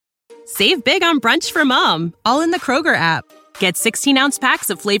Save big on brunch for mom, all in the Kroger app. Get 16-ounce packs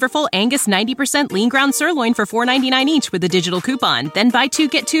of flavorful Angus 90% lean ground sirloin for $4.99 each with a digital coupon. Then buy 2,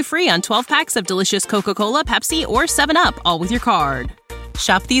 get 2 free on 12 packs of delicious Coca-Cola, Pepsi, or 7-Up, all with your card.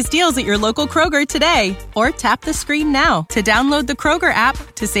 Shop these deals at your local Kroger today, or tap the screen now to download the Kroger app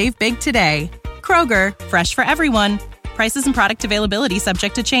to save big today. Kroger, fresh for everyone. Prices and product availability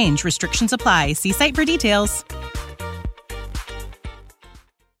subject to change. Restrictions apply. See site for details.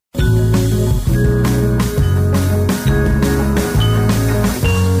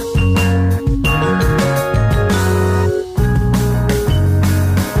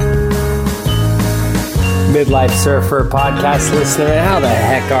 Midlife Surfer podcast listener, how the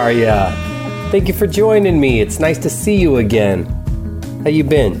heck are ya? Thank you for joining me. It's nice to see you again. How you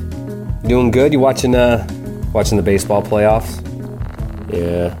been? Doing good? You watching the baseball playoffs?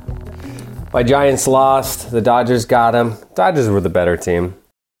 Yeah. My Giants lost. The Dodgers got them. Dodgers were the better team.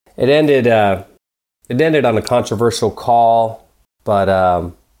 It ended on a controversial call,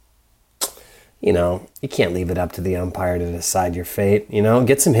 but you can't leave it up to the umpire to decide your fate.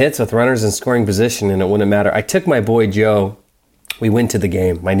 Get some hits with runners in scoring position and it wouldn't matter. I took my boy Joe. We went to the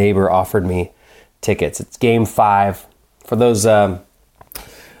game. My neighbor offered me tickets. It's Game 5. For those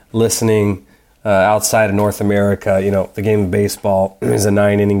listening outside of North America, the game of baseball is a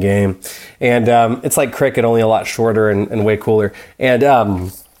 9-inning game. And it's like cricket, only a lot shorter and way cooler. And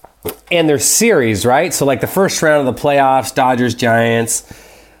there's series, right? So like the first round of the playoffs, Dodgers, Giants.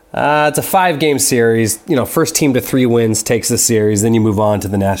 It's a 5-game series. First team to 3 wins takes the series. Then you move on to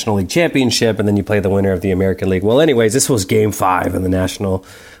the National League Championship, and then you play the winner of the American League. Well, anyways, this was Game 5 of the National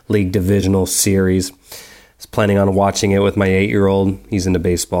League Divisional Series. I was planning on watching it with my 8-year-old. He's into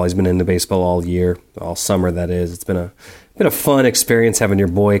baseball. He's been into baseball all year, all summer, that is. It's been a fun experience having your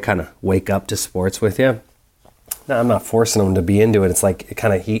boy kind of wake up to sports with you. Now, I'm not forcing him to be into it. It's like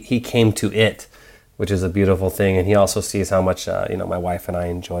he came to it, which is a beautiful thing. And he also sees how much, my wife and I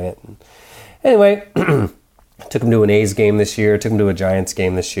enjoy it. And anyway, took him to an A's game this year, took him to a Giants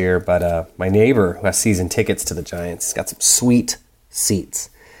game this year. But my neighbor, who has season tickets to the Giants, got some sweet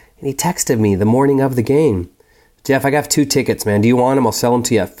seats. And he texted me the morning of the game. Jeff, I got 2 tickets, man. Do you want them? I'll sell them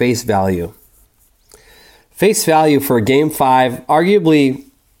to you at face value. Face value for Game 5, arguably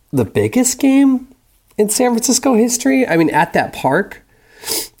the biggest game in San Francisco history. I mean, at that park.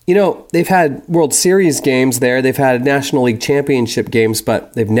 They've had World Series games there. They've had National League Championship games,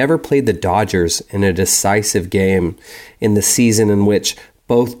 but they've never played the Dodgers in a decisive game in the season in which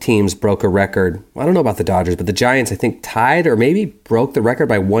both teams broke a record. I don't know about the Dodgers, but the Giants, I think, tied or maybe broke the record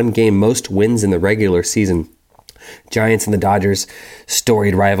by 1 game, most wins in the regular season. Giants and the Dodgers,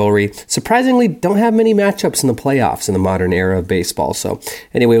 storied rivalry. Surprisingly, don't have many matchups in the playoffs in the modern era of baseball. So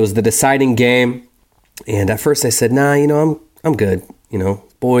anyway, it was the deciding game. And at first I said, nah, I'm good.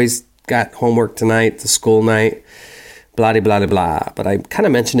 Boys got homework tonight, it's a school night, blah, blah, blah, blah. But I kind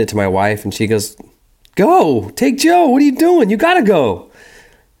of mentioned it to my wife, and she goes, go, take Joe, what are you doing? You got to go.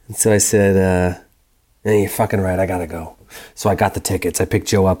 And so I said, you're fucking right, I got to go. So I got the tickets. I picked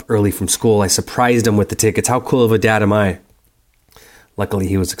Joe up early from school. I surprised him with the tickets. How cool of a dad am I? Luckily,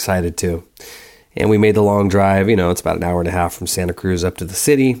 he was excited too. And we made the long drive. It's about an hour and a half from Santa Cruz up to the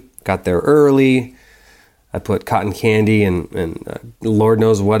city. Got there early. I put cotton candy and Lord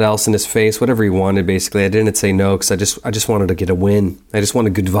knows what else in his face, whatever he wanted, basically. I didn't say no because I just wanted to get a win. I just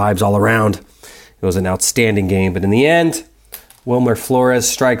wanted good vibes all around. It was an outstanding game. But in the end, Wilmer Flores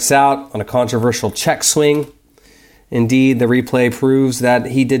strikes out on a controversial check swing. Indeed, the replay proves that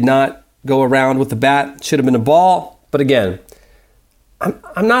he did not go around with the bat. Should have been a ball. But again,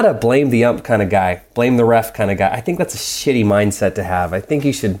 I'm not a blame the ump kind of guy, blame the ref kind of guy. I think that's a shitty mindset to have. I think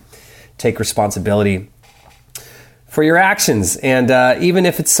you should take responsibility for your actions. And even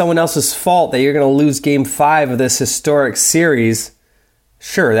if it's someone else's fault that you're going to lose Game 5 of this historic series,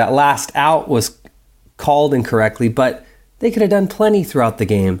 sure, that last out was called incorrectly, but they could have done plenty throughout the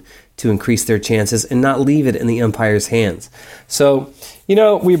game to increase their chances and not leave it in the umpire's hands. So,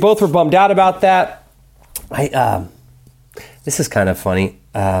 we both were bummed out about that. This is kind of funny.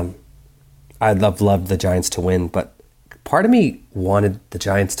 I'd loved the Giants to win, but part of me wanted the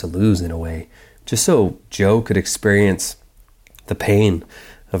Giants to lose in a way, just so Joe could experience the pain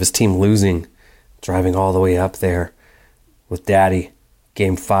of his team losing, driving all the way up there with Daddy.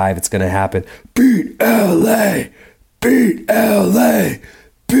 Game 5, it's going to happen. Beat LA! Beat LA!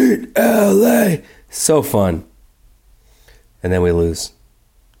 Beat LA! So fun. And then we lose.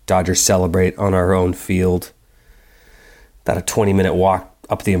 Dodgers celebrate on our own field. About a 20-minute walk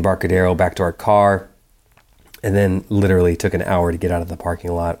up the Embarcadero back to our car. And then literally took an hour to get out of the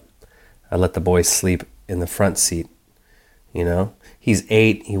parking lot. I let the boys sleep in the front seat. He's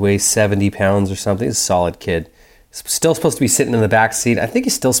 8. He weighs 70 pounds or something. He's a solid kid. He's still supposed to be sitting in the back seat. I think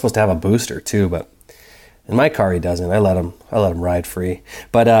he's still supposed to have a booster too, but in my car he doesn't. I let him ride free.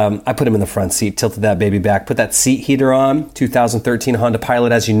 But I put him in the front seat, tilted that baby back, put that seat heater on. 2013 Honda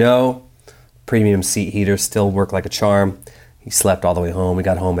Pilot, as you know. Premium seat heater, still work like a charm. He slept all the way home. We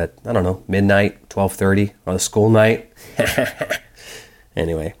got home at, midnight, 12:30 on a school night.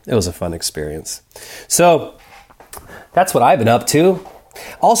 Anyway, it was a fun experience. So that's what I've been up to.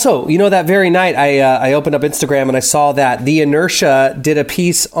 Also, that very night I opened up Instagram and I saw that The Inertia did a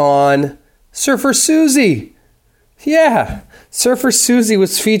piece on Surfer Susie. Yeah, Surfer Susie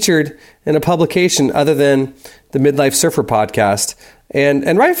was featured in a publication other than the Midlife Surfer podcast.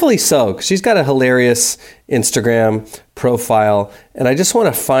 And rightfully so, 'cause she's got a hilarious Instagram profile. And I just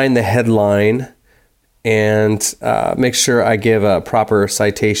want to find the headline and make sure I give a proper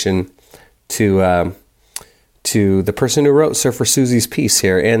citation to the person who wrote Surfer Susie's piece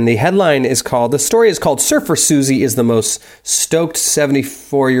here. And the story is called Surfer Susie is the most stoked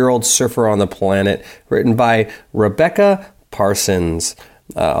 74-year-old surfer on the planet, written by Rebecca Parsons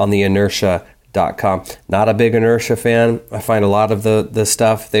on the Inertia.com. Not a big Inertia fan. I find a lot of the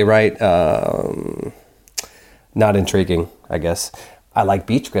stuff they write not intriguing, I guess. I like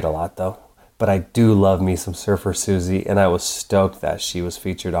Beach Grit a lot, though. But I do love me some Surfer Susie, and I was stoked that she was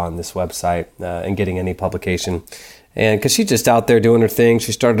featured on this website and getting any publication. And because she's just out there doing her thing,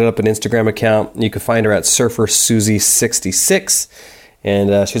 she started up an Instagram account. You can find her at Surfer Susie66.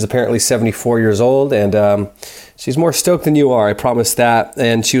 And she's apparently 74 years old, and she's more stoked than you are, I promise that.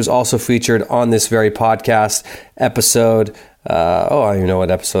 And she was also featured on this very podcast episode. I don't even know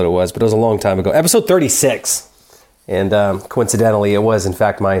what episode it was, but it was a long time ago. Episode 36. And coincidentally, it was, in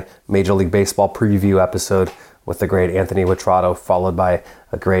fact, my Major League Baseball preview episode with the great Anthony Witrato, followed by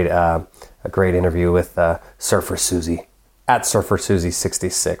a great interview with Surfer Susie, at Surfer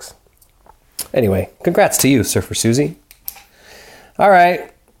Susie66. Anyway, congrats to you, Surfer Susie. All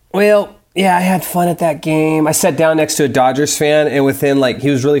right. Well, yeah, I had fun at that game. I sat down next to a Dodgers fan, and within, he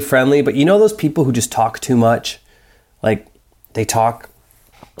was really friendly. But you know those people who just talk too much? Like, they talk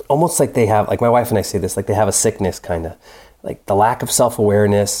almost like they have, my wife and I say this, like they have a sickness, kind of. Like, the lack of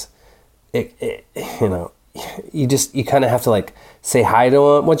self-awareness, you kind of have to, say hi to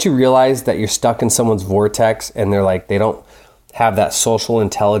them. Once you realize that you're stuck in someone's vortex, and they don't have that social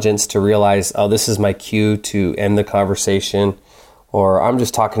intelligence to realize, oh, this is my cue to end the conversation. Or I'm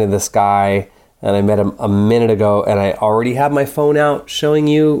just talking to this guy and I met him a minute ago and I already have my phone out showing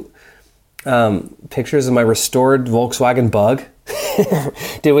you pictures of my restored Volkswagen Bug.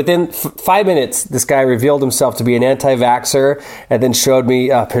 Dude, within 5 minutes, this guy revealed himself to be an anti-vaxxer and then showed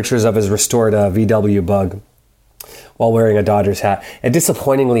me pictures of his restored VW Bug while wearing a Dodgers hat. And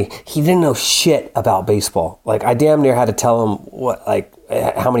disappointingly, he didn't know shit about baseball. I damn near had to tell him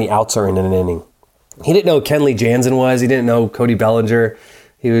how many outs are in an inning. He didn't know who Kenley Jansen was. He didn't know Cody Bellinger.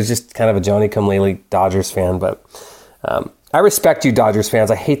 He was just kind of a Johnny-come-lately Dodgers fan. But I respect you Dodgers fans.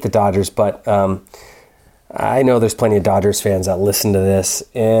 I hate the Dodgers, but I know there's plenty of Dodgers fans that listen to this.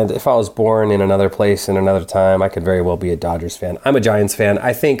 And if I was born in another place in another time, I could very well be a Dodgers fan. I'm a Giants fan.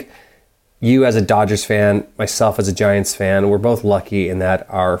 I think you as a Dodgers fan, myself as a Giants fan, we're both lucky in that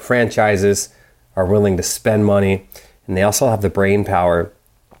our franchises are willing to spend money, and they also have the brain power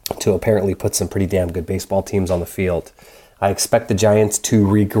to apparently put some pretty damn good baseball teams on the field. I expect the Giants to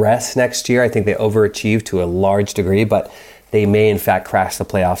regress next year. I think they overachieved to a large degree, but they may in fact crash the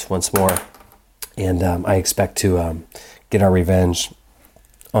playoffs once more. And I expect to get our revenge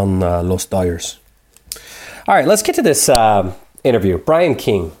on Los Dodgers. All right, let's get to this interview. Brian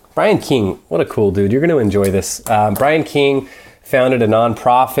King. Brian King, what a cool dude. You're going to enjoy this. Brian King founded a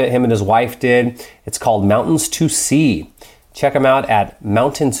nonprofit, him and his wife did. It's called Mountains to Sea. Check them out at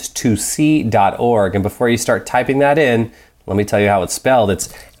mountains2sea.org. And before you start typing that in, let me tell you how it's spelled. It's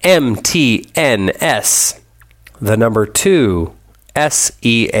MTNS, the number 2,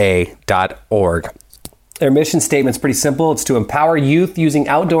 SEA.org. Their mission statement's pretty simple. It's to empower youth using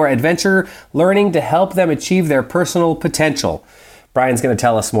outdoor adventure learning to help them achieve their personal potential. Brian's going to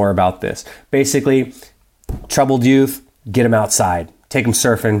tell us more about this. Basically, troubled youth, get them outside. Take them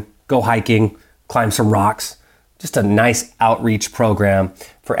surfing, go hiking, climb some rocks. Just a nice outreach program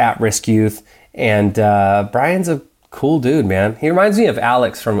for at-risk youth. And Brian's a cool dude, man. He reminds me of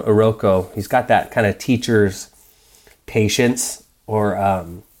Alex from Iroko. He's got that kind of teacher's patience, or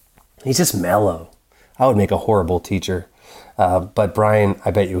he's just mellow. I would make a horrible teacher. But Brian,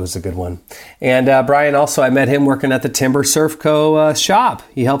 I bet you was a good one. And Brian also, I met him working at the Timber Surf Co. shop.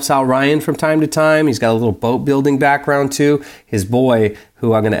 He helps out Ryan from time to time. He's got a little boat building background too. His boy,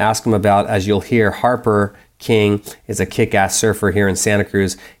 who I'm going to ask him about, as you'll hear, Harper King is a kick-ass surfer here in Santa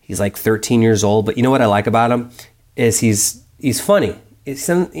Cruz. He's like 13 years old, but you know what I like about him is he's funny. It's,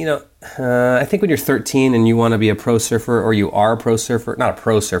 I think when you're 13 and you want to be a pro surfer, or you are a pro surfer, not a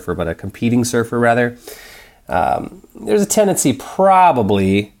pro surfer, but a competing surfer rather, there's a tendency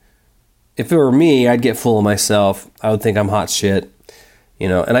probably, if it were me, I'd get full of myself. I would think I'm hot shit,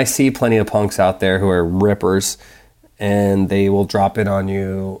 and I see plenty of punks out there who are rippers, and they will drop in on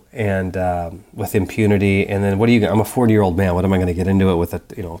you and with impunity. And then I'm a 40-year-old man. What am I going to get into it with a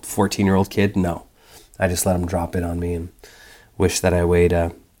 14-year-old kid? No, I just let them drop in on me and wish that I weighed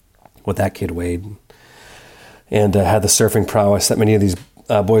what that kid weighed and had the surfing prowess that many of these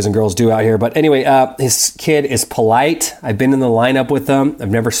boys and girls do out here. But anyway, his kid is polite. I've been in the lineup with him. I've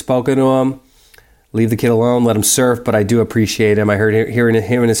never spoken to him. Leave the kid alone, let him surf, but I do appreciate him. I heard hearing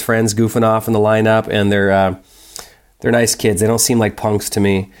him and his friends goofing off in the lineup, and they're nice kids. They don't seem like punks to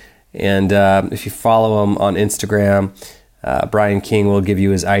me. And if you follow him on Instagram, Brian King will give you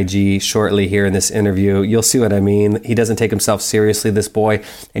his IG shortly here in this interview. You'll see what I mean. He doesn't take himself seriously, this boy,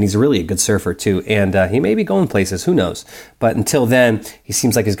 and he's really a good surfer too. And he may be going places, who knows? But until then, he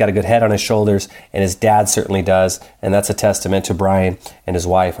seems like he's got a good head on his shoulders, and his dad certainly does. And that's a testament to Brian and his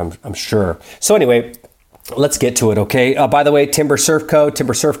wife, I'm sure. So anyway, let's get to it, okay? By the way, Timber Surf Co.,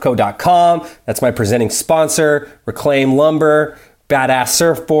 timbersurfco.com. That's my presenting sponsor. Reclaim Lumber, badass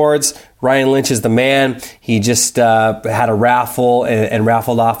surfboards. Ryan Lynch is the man. He just had a raffle and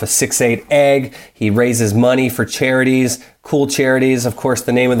raffled off a 6/8 egg. He raises money for charities, cool charities. Of course,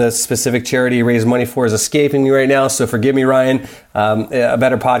 the name of the specific charity he raised money for is escaping me right now, so forgive me, Ryan. A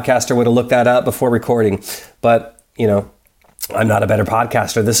better podcaster would have looked that up before recording. But, I'm not a better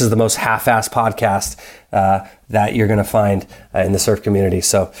podcaster. This is the most half-assed podcast that you're going to find in the surf community.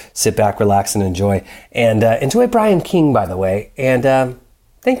 So sit back, relax, and enjoy. And enjoy Brian King, by the way. And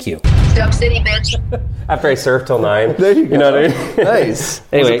thank you. Dub City, bitch. After I surfed till 9. There you go. You know what I mean? Nice.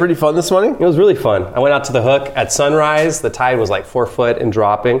 Anyway, was it pretty fun this morning? It was really fun. I went out to the hook at sunrise. The tide was like 4 foot and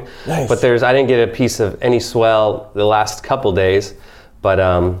dropping. Nice. But I didn't get a piece of any swell the last couple days. But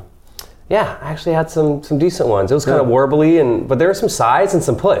yeah, I actually had some decent ones. It was kind of warbly, but there were some sides and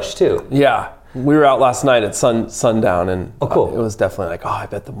some push too. Yeah. We were out last night at sundown, and cool. It was definitely like, I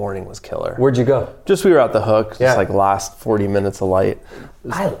bet the morning was killer. Where'd you go? Just we were at the hook, Yeah. just like last 40 minutes of light.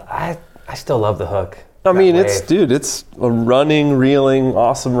 I still love the hook. I mean, That it's a running, reeling,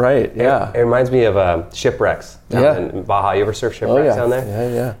 awesome right. Yeah. It reminds me of shipwrecks down in Baja. You ever surf shipwrecks down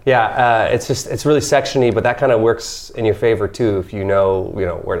there? Yeah. Yeah, it's really sectiony, but that kind of works in your favor too if you know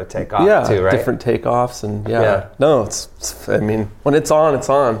where to take off too, right? Different takeoffs and No, I mean, when it's on, it's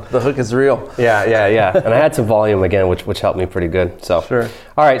on. The hook is real. Yeah. And I had some volume again, which helped me pretty good. So Sure.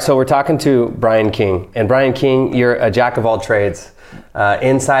 All right, so we're talking to Brian King, and Brian King, you're a jack of all trades.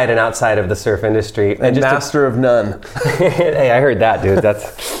 Inside and outside of the surf industry, And just master of none. Hey, I heard that, dude.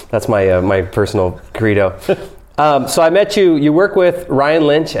 That's my personal credo. So I met you. You work with Ryan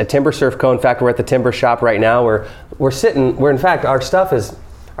Lynch at Timber Surf Co. In fact, we're at the Timber Shop right now. We're in fact, our stuff is,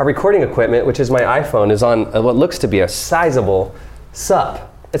 our recording equipment, which is my iPhone, is on what looks to be a sizable SUP.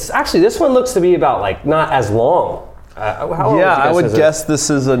 It's actually, this one looks to be about like not as long. How long I would guess this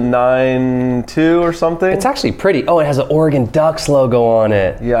is a 9.2 or something. It's actually pretty. Oh, it has an Oregon Ducks logo on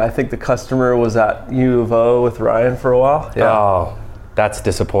it. Yeah, I think the customer was at U of O with Ryan for a while. Yeah. Oh, that's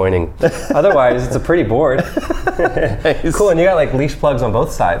disappointing. Otherwise, it's a pretty board. Nice. Cool, and you got like leash plugs on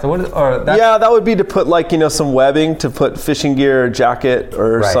both sides. That would be to put like, some webbing to put fishing gear or jacket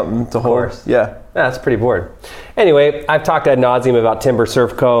or something to hold. Course. Yeah, that's pretty bored. Anyway, I've talked ad nauseum about Timber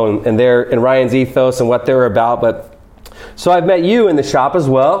Surf Co. and Ryan's ethos and what they're about, but so I've met you in the shop as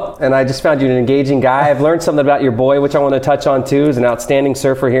well, and I just found you an engaging guy. I've learned something about your boy, which I want to touch on too. He's an outstanding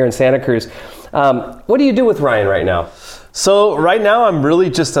surfer here in Santa Cruz. What do you do with Ryan right now? So right now I'm really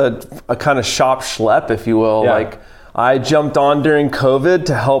just a kind of shop schlep, if you will. Yeah. Like I jumped on during COVID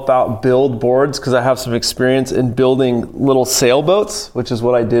to help out build boards because I have some experience in building little sailboats, which is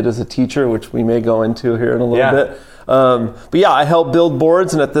what I did as a teacher, which we may go into here in a little bit. But yeah, I help build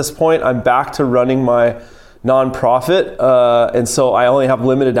boards, and at this point I'm back to running my nonprofit, and so I only have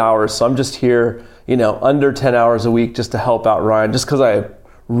limited hours, so I'm just here, under 10 hours a week just to help out Ryan, just because I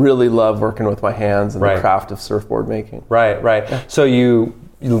really love working with my hands and the craft of surfboard making. Right. So you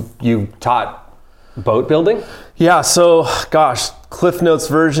taught Boat building? Yeah, so gosh, Cliff Notes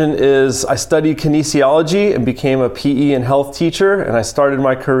version is I studied kinesiology and became a PE and health teacher, and I started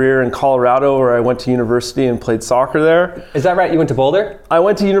my career in Colorado where I went to university and played soccer there. Is that right? You went to Boulder? I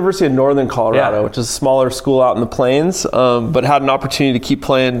went to University of Northern Colorado, which is a smaller school out in the plains, but had an opportunity to keep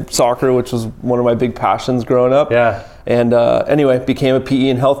playing soccer, which was one of my big passions growing up. Yeah. And anyway, became a PE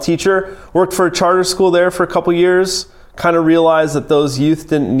and health teacher, worked for a charter school there for a couple years, kind of realized that those youth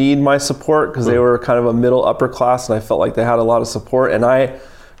didn't need my support because they were kind of a middle upper class, and I felt like they had a lot of support. And I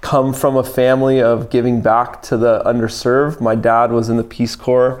come from a family of giving back to the underserved. My dad was in the Peace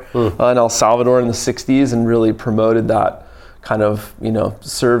Corps in El Salvador in the 60s and really promoted that kind of,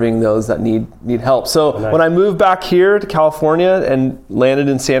 serving those that need help. So when I moved back here to California and landed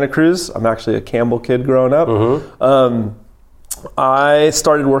in Santa Cruz, I'm actually a Campbell kid growing up, I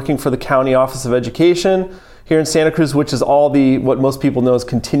started working for the County Office of Education here in Santa Cruz, which is what most people know as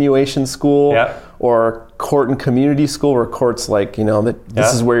continuation school or court and community school, where court's like,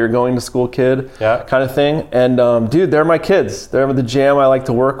 this is where you're going to school, kid, kind of thing. And dude, they're my kids. They're the jam I like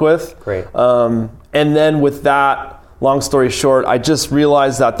to work with. Great. And then with that, long story short, I just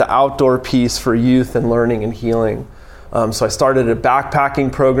realized that the outdoor piece for youth and learning and healing. So I started a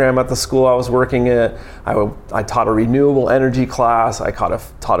backpacking program at the school I was working at. I taught a renewable energy class. I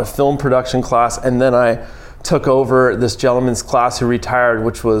taught a film production class, and then I took over this gentleman's class who retired,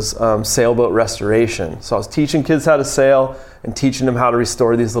 which was sailboat restoration. So I was teaching kids how to sail and teaching them how to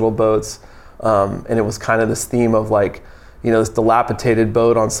restore these little boats. And it was kind of this theme of this dilapidated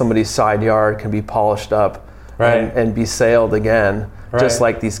boat on somebody's side yard can be polished up and be sailed again. Just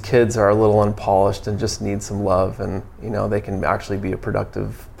like these kids are a little unpolished and just need some love, and they can actually be a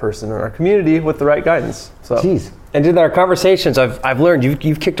productive person in our community with the right guidance. So. Jeez. And in our conversations, I've learned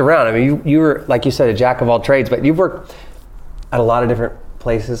you've kicked around. I mean, you were, like you said, a jack of all trades, but you've worked at a lot of different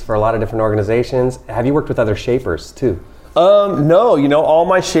places for a lot of different organizations. Have you worked with other shapers too? No, all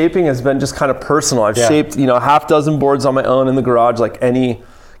my shaping has been just kind of personal. I've shaped, a half dozen boards on my own in the garage, like any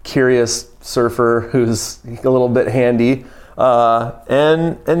curious surfer who's a little bit handy.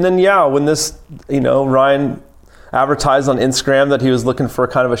 And then, when this, Ryan advertised on Instagram that he was looking for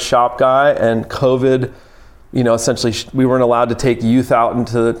kind of a shop guy, and COVID, essentially we weren't allowed to take youth out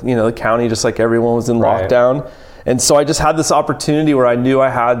into the county, just like everyone was in lockdown. And so I just had this opportunity where I knew I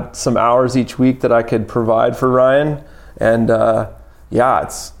had some hours each week that I could provide for Ryan. And,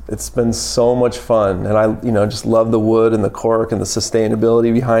 it's been so much fun. And I, just love the wood and the cork and the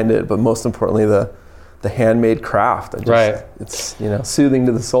sustainability behind it, but most importantly, the handmade craft. It's, soothing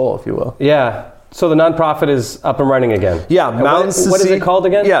to the soul, if you will. Yeah. So the nonprofit is up and running again. Yeah. Mountains to Sea. What is it called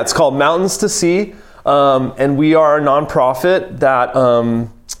again? Yeah, it's called Mountains to Sea. And we are a nonprofit that,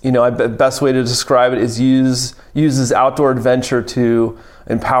 the best way to describe it is uses outdoor adventure to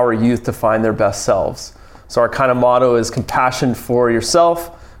empower youth to find their best selves. So our kind of motto is compassion for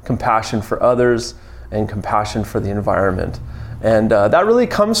yourself, compassion for others, and compassion for the environment. And that really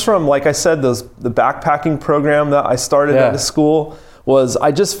comes from, like I said, the backpacking program that I started at the school.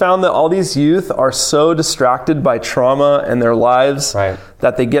 I just found that all these youth are so distracted by trauma and their lives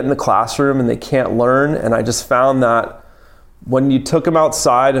that they get in the classroom and they can't learn. And I just found that when you took them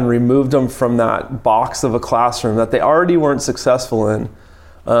outside and removed them from that box of a classroom that they already weren't successful in,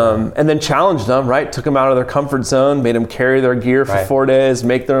 and then challenged them, took them out of their comfort zone, made them carry their gear for 4 days,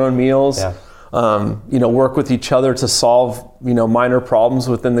 make their own meals, work with each other to solve, minor problems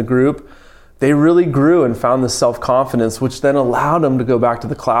within the group. They really grew and found this self-confidence, which then allowed them to go back to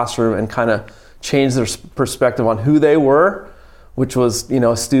the classroom and kind of change their perspective on who they were, which was,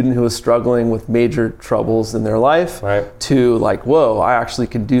 a student who was struggling with major troubles in their life, to whoa, I actually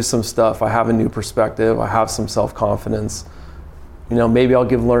can do some stuff. I have a new perspective. I have some self-confidence. Maybe I'll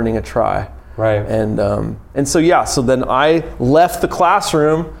give learning a try. And so then I left the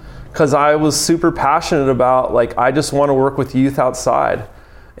classroom because I was super passionate about, I just want to work with youth outside.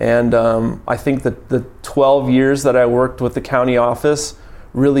 And I think that the 12 years that I worked with the county office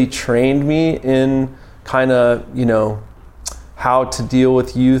really trained me in kind of, how to deal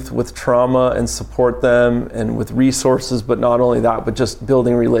with youth with trauma and support them, and with resources, but not only that, but just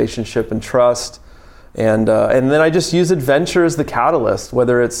building relationship and trust. And then I just use adventure as the catalyst,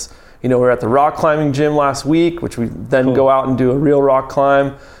 whether it's, we're at the rock climbing gym last week, which we then go out and do a real rock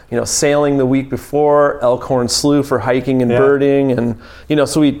climb, sailing the week before, Elkhorn Slough for hiking and birding. And,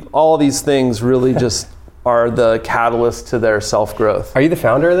 so all these things really just are the catalyst to their self-growth. Are you the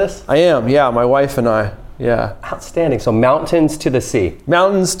founder of this? I am, yeah, my wife and I. Yeah. Outstanding. So Mountains to the Sea.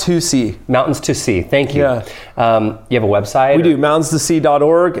 Mountains to Sea. Mountains to Sea. Thank you. Yeah. You have a website? We do,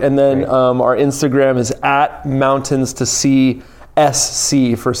 mountainstosea.org. And then our Instagram is @mountainstosea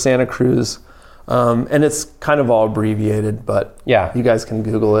SC for Santa Cruz. And it's kind of all abbreviated, but Yeah. you guys can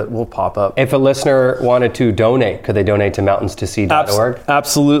Google it. We'll pop up. If a listener wanted to donate, could they donate to mountains2sea.org?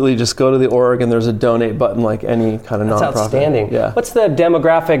 Absolutely. Just go to the org and there's a donate button like any kind of That's nonprofit. outstanding. Yeah. What's the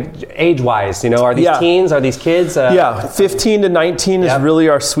demographic age-wise? Are these Yeah. teens? Are these kids? 15 to 19 is really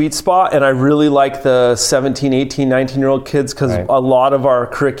our sweet spot, and I really like the 17, 18, 19-year-old kids because Right. a lot of our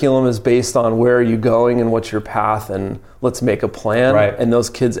curriculum is based on where are you going and what's your path, and let's make a plan. Right. And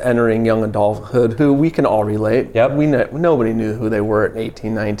those kids entering young adulthood, who we can all relate. Yep. Nobody knew who they were at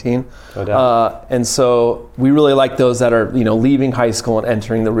 18, 19. No doubt. And so we really like those that are, leaving high school and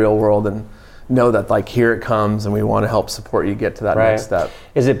entering the real world and know that like here it comes, and we want to help support you get to that next step.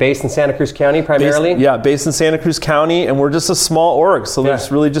 Is it based in Santa Cruz County primarily? Based in Santa Cruz County, and we're just a small org, so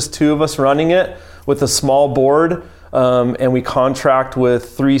there's really just 2 of us running it with a small board, and we contract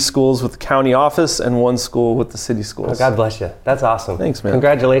with 3 schools with the county office and 1 school with the city schools. Oh, God bless you. That's awesome. Thanks, man.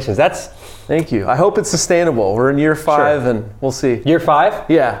 Congratulations. Thank you. I hope it's sustainable. We're in year 5, and we'll see. Year 5?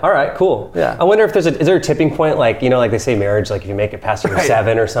 Yeah. All right, cool. Yeah. I wonder if is there a tipping point, like they say marriage, like if you make it past year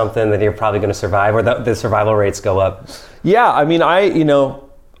 7 or something, then you're probably going to survive, or the survival rates go up. Yeah, I mean,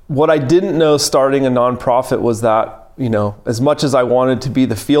 what I didn't know starting a nonprofit was that, as much as I wanted to be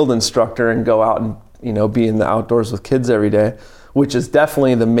the field instructor and go out and, be in the outdoors with kids every day, which is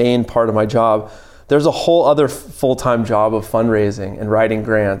definitely the main part of my job, there's a whole other full-time job of fundraising and writing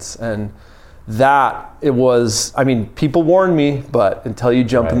grants. And people warned me, but until you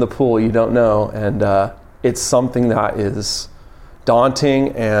jump in the pool, you don't know. And it's something that is daunting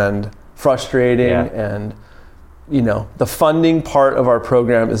and frustrating. And, the funding part of our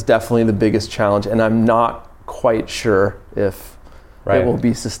program is definitely the biggest challenge. And I'm not quite sure if it will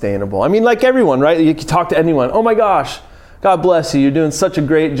be sustainable. I mean, like everyone, right? You can talk to anyone. Oh my gosh, God bless you. You're doing such a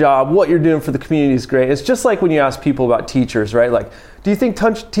great job. What you're doing for the community is great. It's just like when you ask people about teachers, right? Like, do you think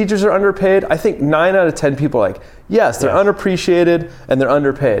teachers are underpaid? I think 9 out of 10 people are like, yes, they're unappreciated and they're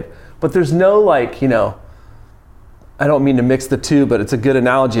underpaid. But there's no I don't mean to mix the two, but it's a good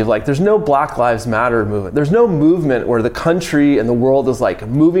analogy of there's no Black Lives Matter movement. There's no movement where the country and the world is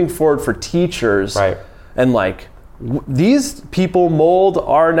moving forward for teachers. Right. And these people mold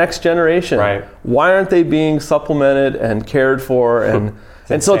our next generation. Right. Why aren't they being supplemented and cared for?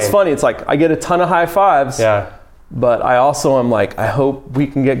 And so it's funny. It's I get a ton of high fives. Yeah. But I also am I hope we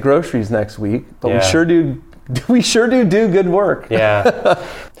can get groceries next week. But we sure do good work. Yeah.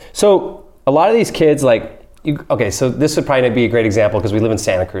 So a lot of these kids so this would probably be a great example because we live in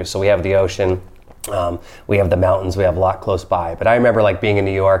Santa Cruz, so we have the ocean. We have the mountains, we have a lot close by. But I remember being in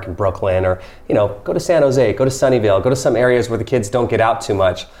New York and Brooklyn, or, go to San Jose, go to Sunnyvale, go to some areas where the kids don't get out too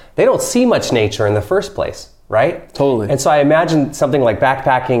much. They don't see much nature in the first place, right? Totally. And so I imagine something like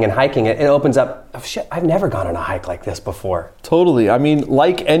backpacking and hiking, it opens up, oh shit, I've never gone on a hike like this before. Totally. I mean,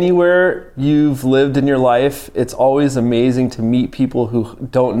 like anywhere you've lived in your life, it's always amazing to meet people who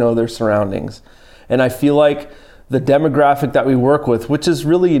don't know their surroundings. And I feel like the demographic that we work with, which is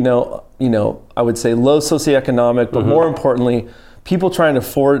really, I would say low socioeconomic, but more importantly, people trying to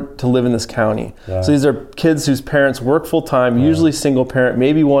afford to live in this county. Yeah. So these are kids whose parents work full time, usually single parent,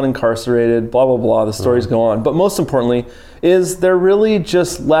 maybe one incarcerated, blah, blah, blah. The stories go on. But most importantly is they're really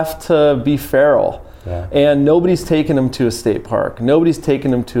just left to be feral. Yeah. And nobody's taking them to a state park. Nobody's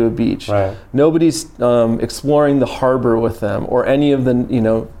taking them to a beach. Right. Nobody's exploring the harbor with them or any of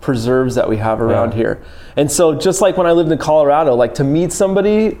the preserves that we have around here. And so just like when I lived in Colorado, to meet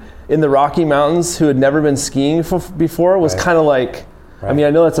somebody in the Rocky Mountains who had never been skiing before was kind of I mean, I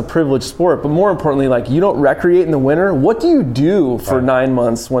know that's a privileged sport, but more importantly, you don't recreate in the winter. What do you do for 9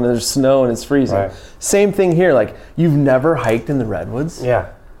 months when there's snow and it's freezing? Right. Same thing here. You've never hiked in the redwoods. Yeah.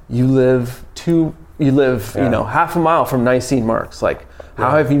 You live half a mile from Nicene Marks.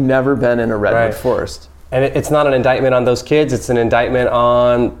 How have you never been in a redwood forest? And it's not an indictment on those kids, it's an indictment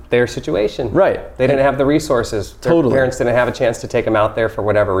on their situation. Right. They didn't have the resources. Their parents didn't have a chance to take them out there for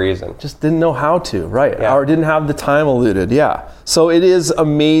whatever reason. Just didn't know how to, right. Yeah. Or didn't have the time allotted, So it is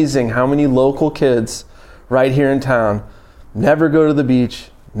amazing how many local kids right here in town never go to the beach,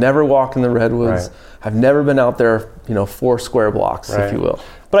 never walk in the redwoods, have never been out there, 4 square blocks, if you will.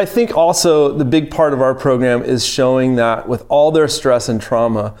 But I think also the big part of our program is showing that with all their stress and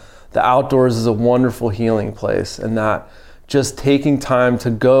trauma, the outdoors is a wonderful healing place, and that just taking time to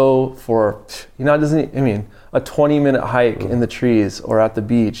go for, a 20-minute hike in the trees or at the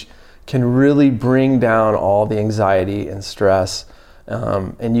beach can really bring down all the anxiety and stress,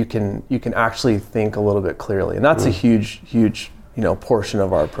 and you can actually think a little bit clearly, and that's a huge portion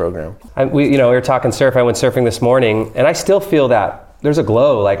of our program. We were talking surf. I went surfing this morning, and I still feel that there's a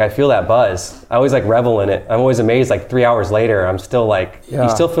glow. Like I feel that buzz. I always like revel in it. I'm always amazed. Like 3 hours later, I'm still like, you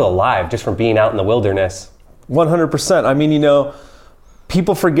still feel alive just from being out in the wilderness. 100%. I mean,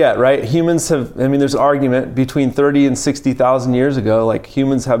 people forget, right? Humans have, there's an argument between 30 and 60,000 years ago, like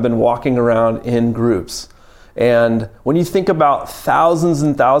humans have been walking around in groups. And when you think about thousands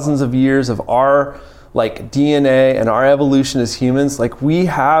and thousands of years of our like DNA and our evolution as humans, like we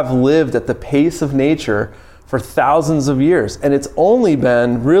have lived at the pace of nature for thousands of years. And it's only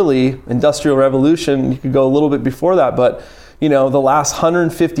been really Industrial Revolution, you could go a little bit before that, but the last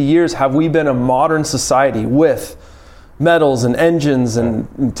 150 years have we been a modern society with metals and engines and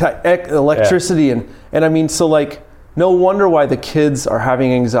electricity and so like no wonder why the kids are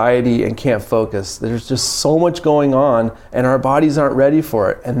having anxiety and can't focus. There's just so much going on and our bodies aren't ready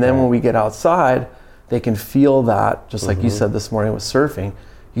for it. And then when we get outside, they can feel that, just like you said this morning with surfing.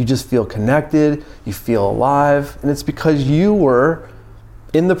 You just feel connected, you feel alive, and it's because you were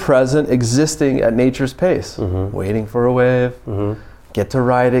in the present, existing at nature's pace, waiting for a wave, get to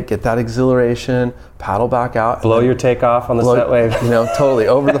ride it, get that exhilaration, paddle back out. Blow your takeoff on the set wave. Totally,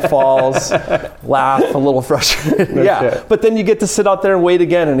 over the falls, laugh, a little frustrated. Shit. But then you get to sit out there and wait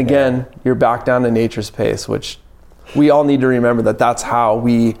again, and again, you're back down to nature's pace, which we all need to remember that's how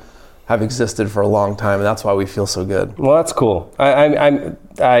we have existed for a long time, and that's why we feel so good. Well, that's cool.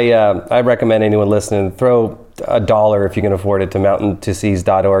 I recommend anyone listening, throw $1 if you can afford it to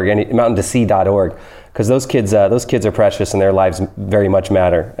mountaintosea.org, mountaintosea.org, because those kids are precious and their lives very much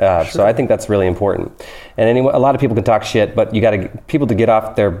matter. So I think that's really important. And a lot of people can talk shit, but you got to get people to get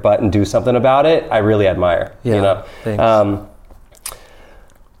off their butt and do something about it. I really admire. Yeah, thanks.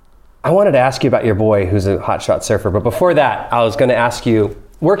 I wanted to ask you about your boy who's a hotshot surfer, but before that, I was going to ask you,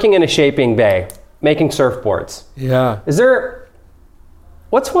 working in a shaping bay, making surfboards. Yeah.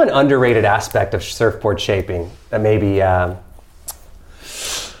 What's one underrated aspect of surfboard shaping that maybe one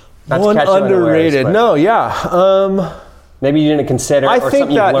underrated? No, yeah. Maybe you didn't consider, I or think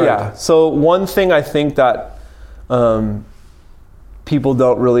something that, you've learned. yeah. So one thing I think that people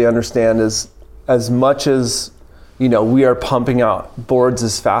don't really understand is, as much as we are pumping out boards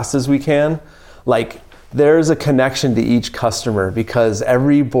as fast as we can, like there's a connection to each customer because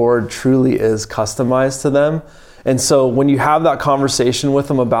every board truly is customized to them. And so when you have that conversation with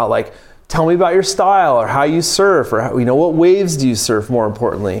them about like, tell me about your style or how you surf or what waves do you surf, more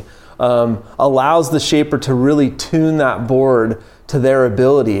importantly, allows the shaper to really tune that board to their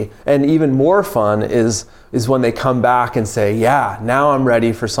ability. And even more fun is when they come back and say, yeah, now I'm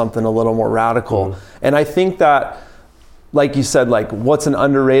ready for something a little more radical. And I think that, like you said, like what's an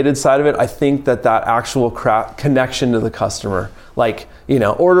underrated side of it? I think that actual connection to the customer, like,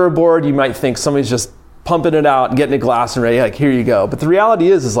 order a board, you might think somebody's just pumping it out and getting a glass and ready, like, here you go. But the reality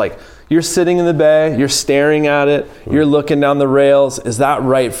is like, you're sitting in the bay, you're staring at it, you're looking down the rails. Is that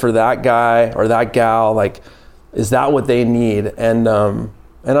right for that guy or that gal? Like, is that what they need? And I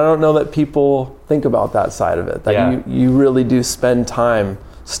don't know that people think about that side of it, that you really do spend time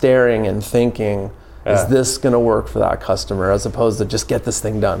staring and thinking, is this going to work for that customer, as opposed to just get this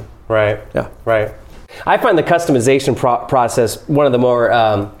thing done? Right. Yeah. Right. I find the customization process one of the more,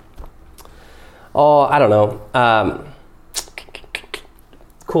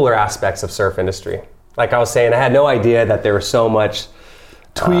 cooler aspects of surf industry. Like I was saying, I had no idea that there was so much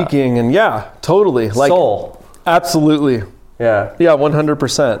tweaking and totally. Like soul. Absolutely. Yeah. Yeah,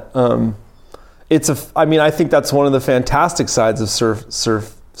 100%. I think that's one of the fantastic sides of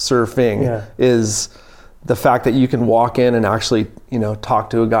surfing is the fact that you can walk in and actually, talk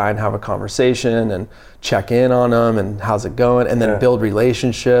to a guy and have a conversation and check in on them and how's it going, and then build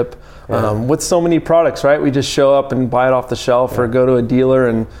relationship. With so many products, right? We just show up and buy it off the shelf or go to a dealer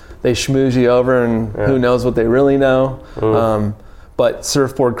and they schmooze you over and who knows what they really know. But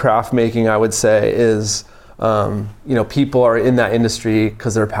surfboard craft making, I would say, is, people are in that industry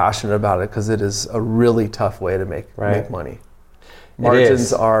because they're passionate about it, because it is a really tough way to make money.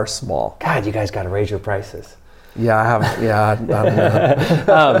 Margins are small. God, you guys got to raise your prices. Yeah, I have. Yeah, I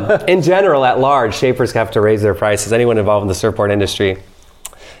don't know. In general, at large, shapers have to raise their prices. Anyone involved in the surfboard industry,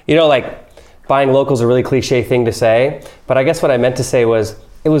 like buying local is a really cliche thing to say, but I guess what I meant to say was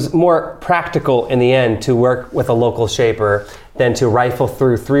it was more practical in the end to work with a local shaper than to rifle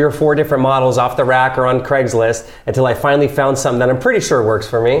through 3 or 4 different models off the rack or on Craigslist until I finally found something that I'm pretty sure works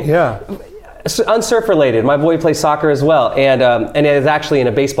for me. Yeah. Unsurf related. My boy plays soccer as well, and it is actually in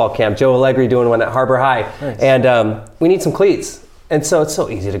a baseball camp. Joe Allegri doing one at Harbor High, nice. And we need some cleats. And so it's so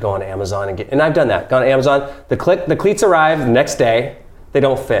easy to go on Amazon and get. And I've done that. Gone to Amazon. The cleats arrive the next day. They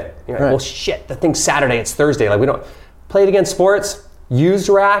don't fit. You're like, well, shit. The thing's Saturday. It's Thursday. Like we don't play it against sports. used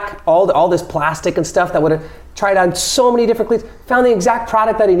rack, all this plastic and stuff that would have tried on so many different cleats, found the exact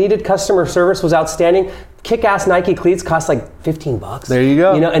product that he needed. Customer service was outstanding. Kick-ass Nike cleats cost like $15. There you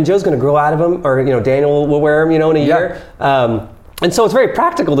go. And Joe's going to grow out of them, or Daniel will wear them, in a year. And so it's very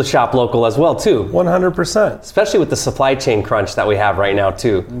practical to shop local as well, too. 100%. Especially with the supply chain crunch that we have right now,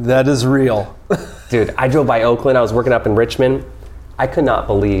 too. That is real. Dude, I drove by Oakland. I was working up in Richmond. I could not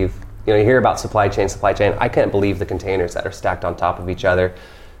believe, you hear about supply chain. I couldn't believe the containers that are stacked on top of each other,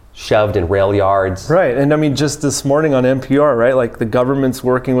 shoved in rail yards. Right. And I mean, just this morning on NPR, right? Like the government's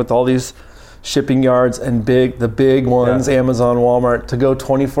working with all these shipping yards and the big ones, Amazon, Walmart, to go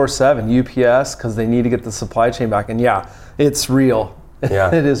 24/7, UPS, because they need to get the supply chain back. And it's real.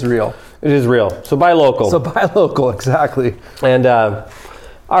 Yeah. It is real. It is real. So buy local. Exactly. And all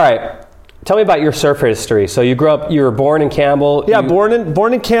right, tell me about your surf history. So you were born in Campbell. Yeah, born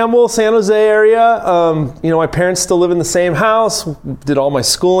in Campbell, San Jose area. My parents still live in the same house. Did all my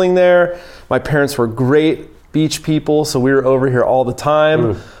schooling there. My parents were great beach people, so we were over here all the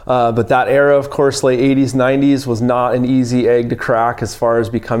time. But that era, of course, late 80s, 90s, was not an easy egg to crack as far as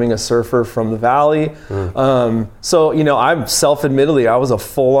becoming a surfer from the valley. So, I'm self-admittedly, I was a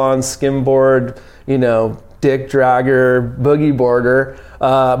full-on skimboard, dick dragger, boogie boarder,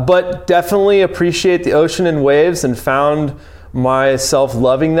 but definitely appreciate the ocean and waves and found myself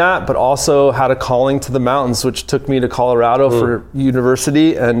loving that, but also had a calling to the mountains, which took me to Colorado for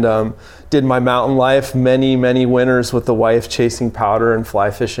university, and did my mountain life many, many winters with the wife, chasing powder and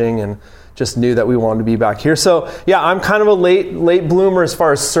fly fishing, and just knew that we wanted to be back here. So I'm kind of a late bloomer as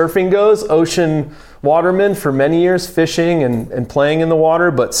far as surfing goes. Ocean waterman for many years, fishing and playing in the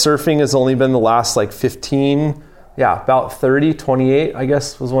water, but surfing has only been the last like 15, about 30, 28, I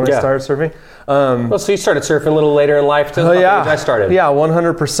guess, was when I started surfing. So you started surfing a little later in life too? I started. Yeah,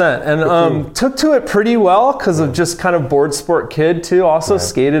 100%. And took to it pretty well because of just kind of board sport kid too. Also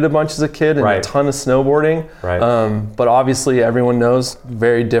skated a bunch as a kid and a ton of snowboarding. Right. But obviously everyone knows,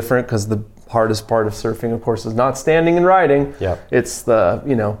 very different, because the hardest part of surfing, of course, is not standing and riding. Yeah. It's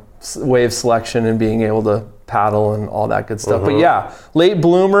the, wave selection and being able to paddle and all that good stuff. But late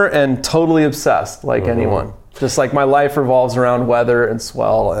bloomer and totally obsessed like anyone. Just like my life revolves around weather and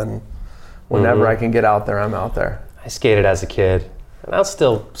swell, and whenever I can get out there, I'm out there. I skated as a kid, and I'll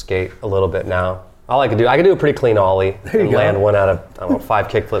still skate a little bit now. All I can do a pretty clean ollie and land one out of 5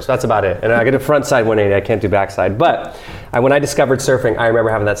 kickflips. That's about it. And I can do front side 180. I can't do backside. But when I discovered surfing, I remember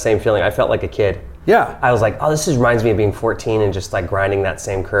having that same feeling. I felt like a kid. Yeah. I was like, this reminds me of being 14 and just like grinding that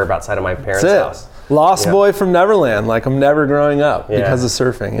same curve outside of my parents' house. Lost boy from Neverland. Like, I'm never growing up because of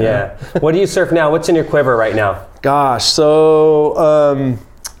surfing. Yeah. What do you surf now? What's in your quiver right now? Gosh, so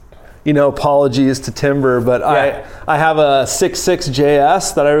apologies to Timber, but I have a 6'6"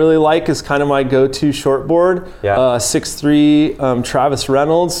 JS that I really like, is kind of my go-to shortboard. 6'3" Travis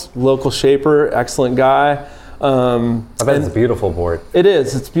Reynolds, local shaper, excellent guy. I bet it's a beautiful board. It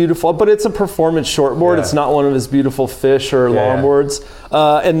is. It's beautiful, but it's a performance shortboard. It's not one of his beautiful fish or longboards.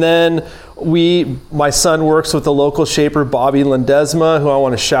 And then my son works with the local shaper, Bobby Lindesma, who I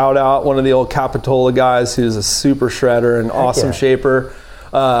want to shout out, one of the old Capitola guys, who's a super shredder and awesome shaper.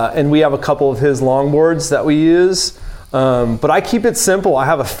 And we have a couple of his longboards that we use. But I keep it simple. I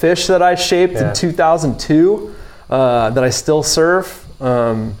have a fish that I shaped in 2002 that I still surf.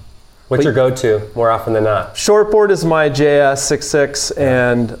 What's your go-to more often than not? Shortboard is my JS 6'6",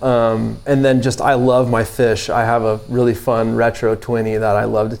 and then just I love my fish. I have a really fun retro 20 that I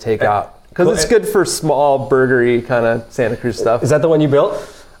love to take out because it's good for small burgery kind of Santa Cruz stuff. Is that the one you built?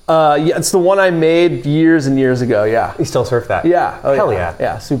 Yeah, it's the one I made years and years ago. Yeah. You still surf that? Yeah. Oh, hell yeah.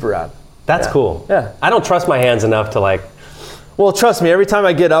 Yeah, super rad. That's cool. Yeah. I don't trust my hands enough to like. Well, trust me, every time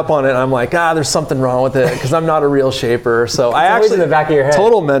I get up on it, I'm like, there's something wrong with it because I'm not a real shaper. So I actually, in the back of your head.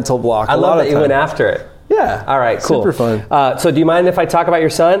 Total mental block. I love that you went after it. Yeah. All right, cool. Super fun. So do you mind if I talk about your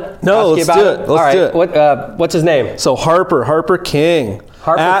son? No, let's do it. Let's do it. What's his name? So Harper King.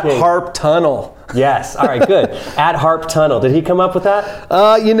 At Harp Tunnel. Yes. All right, good. At Harp Tunnel. Did he come up with that?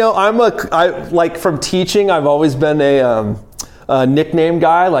 I from teaching, I've always been a nickname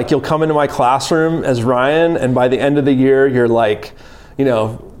guy. Like, you'll come into my classroom as Ryan, and by the end of the year, you're like,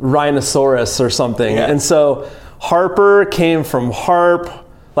 Rhinoceros or something. Yeah. And so Harper came from harp,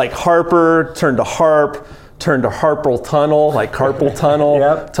 like Harper turned to harp, turned to Harpal Tunnel, like carpal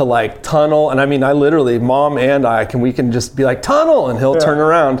tunnel, to like tunnel. And I mean, I literally, Mom and we can just be like tunnel, and he'll turn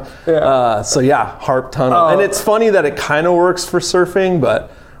around. Yeah. Harp Tunnel. Oh. And it's funny that it kind of works for surfing,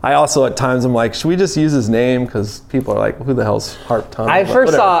 but I also at times I'm like, should we just use his name? Because people are like, who the hell's Harp Tunnel?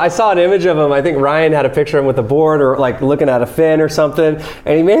 I saw an image of him. I think Ryan had a picture of him with a board or like looking at a fin or something.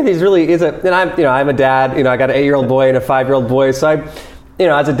 And he made these and I'm a dad, I got an 8-year-old boy and a 5-year-old boy. So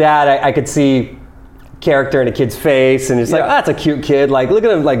as a dad, I could see character in a kid's face and it's like, that's a cute kid. Like, look at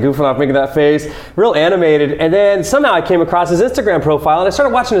him like goofing off, making that face, real animated. And then somehow I came across his Instagram profile and I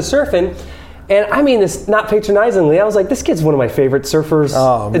started watching his surfing. And I mean this not patronizingly. I was like, this kid's one of my favorite surfers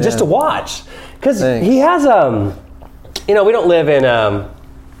just to watch. Because he has, we don't live in,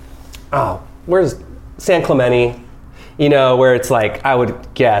 where's San Clemente? Where it's like, I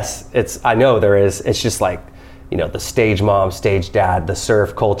would guess, I know there is, it's just like, the stage mom, stage dad, the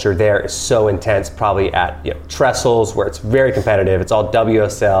surf culture there is so intense, probably at Trestles where it's very competitive. It's all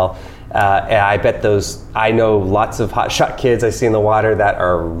WSL. And I bet I know lots of hotshot kids I see in the water that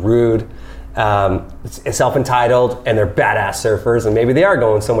are rude, self-entitled, and they're badass surfers, and maybe they are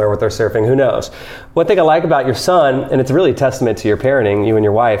going somewhere with their surfing, who knows. One thing I like about your son, and it's really a testament to your parenting, you and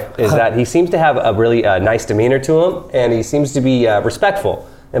your wife, is that he seems to have a really nice demeanor to him, and he seems to be respectful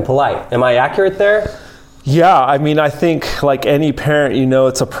and polite. Am I accurate there? Yeah, I mean, I think like any parent,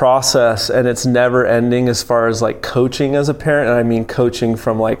 it's a process and it's never ending as far as like coaching as a parent. And I mean coaching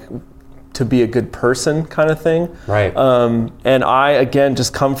from like to be a good person kind of thing. Right. And I, again,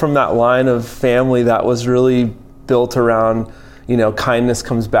 just come from that line of family that was really built around, kindness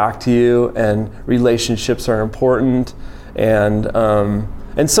comes back to you and relationships are important.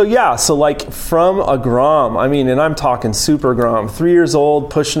 And so like from a Grom, I mean, and I'm talking super Grom, 3 years old,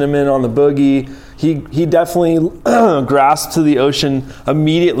 pushing him in on the boogie. He definitely grasped to the ocean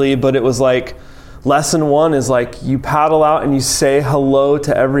immediately, but it was like, lesson 1 is like, you paddle out and you say hello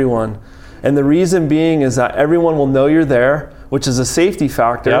to everyone. And the reason being is that everyone will know you're there, which is a safety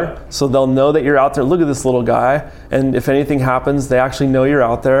factor. Yep. So they'll know that you're out there. Look at this little guy. And if anything happens, they actually know you're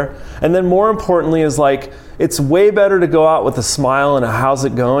out there. And then more importantly is like, it's way better to go out with a smile and a how's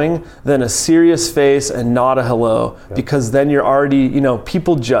it going than a serious face and not a hello. Yep. Because then you're already,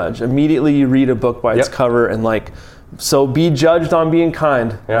 people judge. Immediately you read a book by its cover and like, so be judged on being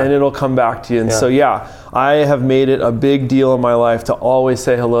kind and it'll come back to you. And so I have made it a big deal in my life to always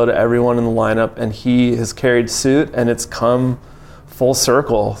say hello to everyone in the lineup, and he has carried suit and it's come full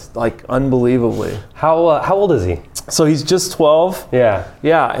circle, like unbelievably. How old is he? So he's just 12. Yeah.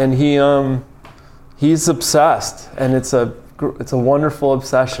 Yeah, and he's obsessed, and it's a wonderful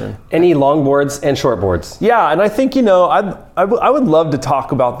obsession. Any longboards and shortboards? Yeah, and I think I would love to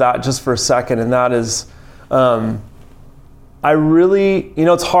talk about that just for a second, and that is I really,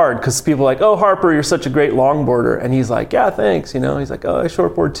 it's hard because people are like, oh, Harper, you're such a great longboarder. And he's like, yeah, thanks. He's like, oh, I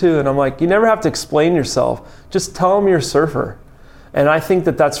shortboard too. And I'm like, you never have to explain yourself. Just tell them you're a surfer. And I think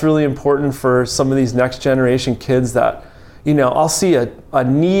that that's really important for some of these next generation kids that, I'll see a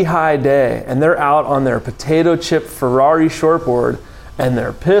knee-high day and they're out on their potato chip Ferrari shortboard and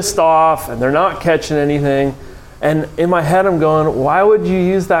they're pissed off and they're not catching anything. And in my head, I'm going, why would you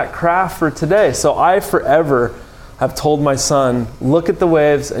use that craft for today? So I forever have told my son, look at the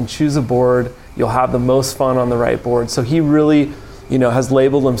waves and choose a board. You'll have the most fun on the right board. So he really, has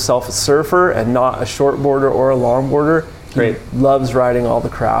labeled himself a surfer and not a shortboarder or a longboarder. He loves riding all the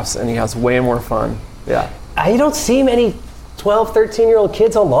crafts and he has way more fun. Yeah. You don't see many 12, 13-year-old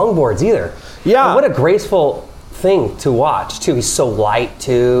kids on longboards either. Yeah. And what a graceful thing to watch too. He's so light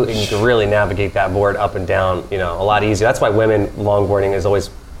too, and you can really navigate that board up and down, a lot easier. That's why women longboarding is always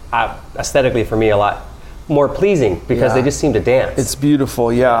aesthetically for me a lot more pleasing because they just seem to dance. It's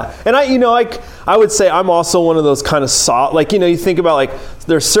beautiful, yeah. And I would say I'm also one of those kind of soft, you think about like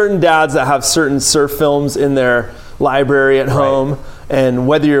there's certain dads that have certain surf films in their library at home, and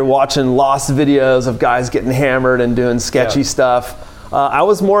whether you're watching lost videos of guys getting hammered and doing sketchy stuff, I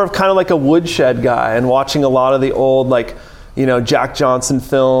was more of kind of like a woodshed guy and watching a lot of the old Jack Johnson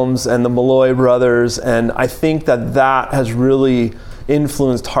films and the Malloy brothers, and I think that has really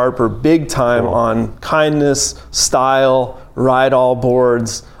influenced Harper big time on kindness, style, ride all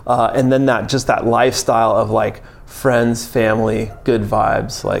boards, and then that lifestyle of like friends, family, good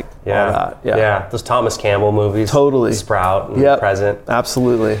vibes, all that. Yeah, those Thomas Campbell movies. Totally. Sprout and Present.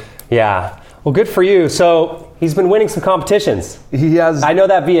 Absolutely. Yeah. Well, good for you. So he's been winning some competitions. He has. I know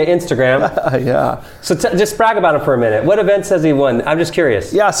that via Instagram. Yeah. So just brag about him for a minute. What events has he won? I'm just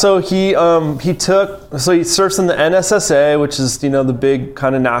curious. Yeah. So he surfs in the NSSA, which is the big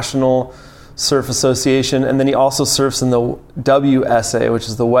kind of national surf association, and then he also surfs in the WSA, which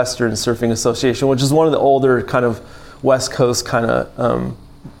is the Western Surfing Association, which is one of the older kind of West Coast kind of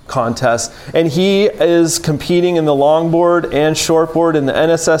contests. And he is competing in the longboard and shortboard in the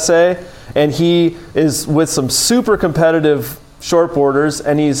NSSA, and he is with some super competitive shortboarders,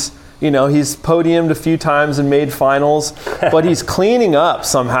 and he's podiumed a few times and made finals, but he's cleaning up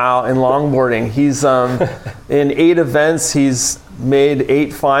somehow in longboarding. He's in 8 events, he's made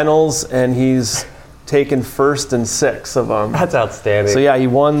 8 finals, and he's taken first in 6 of them. That's outstanding. So yeah, he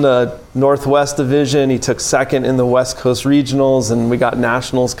won the Northwest Division. He took second in the West Coast Regionals, and we got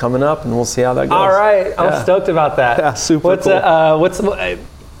Nationals coming up, and we'll see how that goes. All right, I'm stoked about that. Yeah, super cool.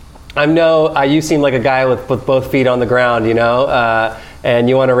 I know you seem like a guy with both feet on the ground, and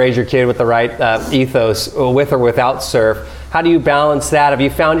you want to raise your kid with the right ethos, with or without surf. How do you balance that? Have you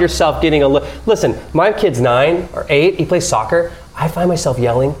found yourself getting listen, my kid's 9 or 8, he plays soccer. I find myself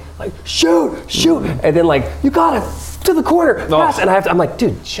yelling, like, shoot, and then like, you got it, to the corner, pass. And I'm like,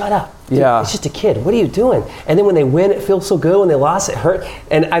 dude, shut up. Dude, yeah. It's just a kid, what are you doing? And then when they win, it feels so good. When they lost, it hurt.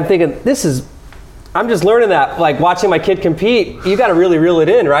 And I'm thinking, I'm just learning that, like watching my kid compete, you got to really reel it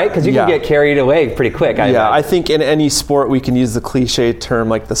in, right? Because you can get carried away pretty quick. I think in any sport we can use the cliche term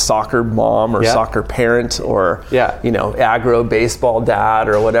like the soccer mom or soccer parent or agro baseball dad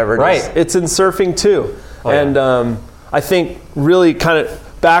or whatever it is. It's in surfing too. I think really kind of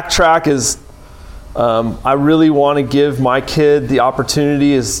backtrack is I really want to give my kid the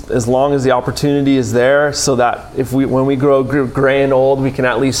opportunity as long as the opportunity is there, so that when we grow gray and old, we can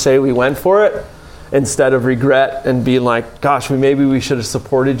at least say we went for it, instead of regret and being like, gosh, maybe we should have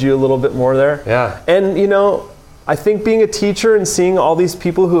supported you a little bit more there. Yeah. And I think being a teacher and seeing all these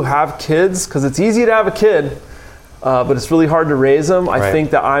people who have kids, because it's easy to have a kid, but it's really hard to raise them. I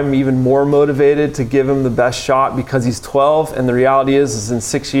think that I'm even more motivated to give him the best shot because he's 12, and the reality is in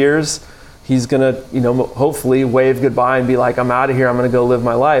 6 years, he's gonna, hopefully wave goodbye and be like, I'm out of here, I'm gonna go live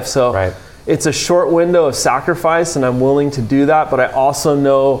my life. So it's a short window of sacrifice, and I'm willing to do that, but I also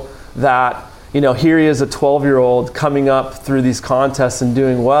know that here he is, a 12-year-old coming up through these contests and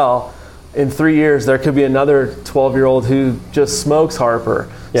doing well. In 3 years, there could be another 12-year-old who just smokes Harper.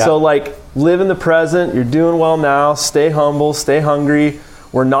 Yeah. So live in the present. You're doing well now. Stay humble. Stay hungry.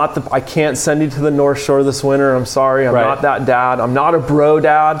 I can't send you to the North Shore this winter. I'm sorry. I'm not that dad. I'm not a bro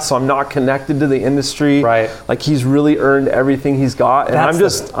dad, so I'm not connected to the industry. Right. He's really earned everything he's got, and I'm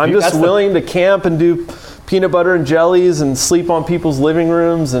just willing to camp and do peanut butter and jellies and sleep on people's living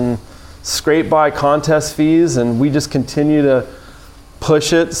rooms and scrape by contest fees, and we just continue to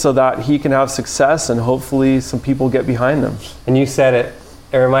push it so that he can have success and hopefully some people get behind him. And you said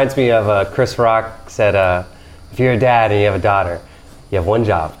it reminds me of Chris Rock said, if you're a dad and you have a daughter, you have one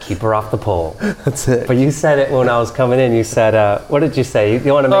job, keep her off the pole. That's it. But you said it when I was coming in, you said, what did you say?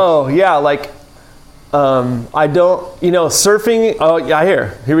 You want to make I don't,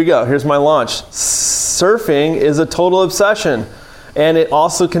 surfing, here we go, here's my launch. Surfing is a total obsession. And it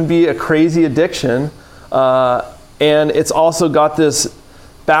also can be a crazy addiction. And it's also got this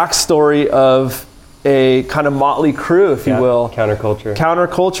backstory of a kind of motley crew, if you will.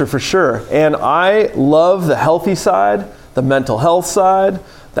 Counterculture, for sure. And I love the healthy side, the mental health side,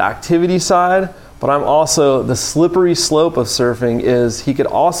 the activity side, but I'm also, the slippery slope of surfing is he could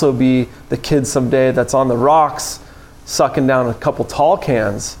also be the kid someday that's on the rocks sucking down a couple tall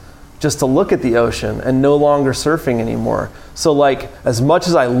cans just to look at the ocean and no longer surfing anymore. So as much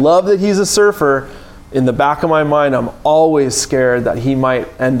as I love that he's a surfer, in the back of my mind, I'm always scared that he might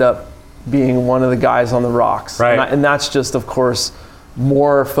end up being one of the guys on the rocks. Right. And that's just, of course,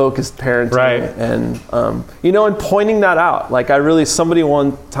 more focused parenting. Right. And, and pointing that out. Somebody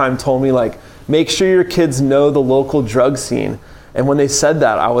one time told me, make sure your kids know the local drug scene. And when they said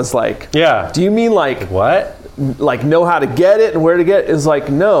that, I was like, yeah. Do you mean what? Know how to get it and where to get it? Is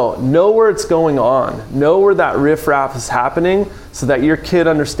no, know where it's going on. Know where that riffraff is happening so that your kid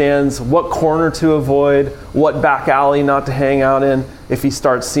understands what corner to avoid, what back alley not to hang out in. If he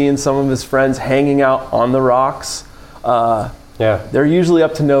starts seeing some of his friends hanging out on the rocks, they're usually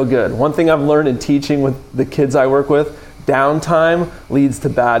up to no good. One thing I've learned in teaching with the kids I work with, downtime leads to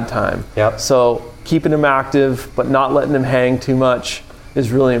bad time. Yep. So keeping them active but not letting them hang too much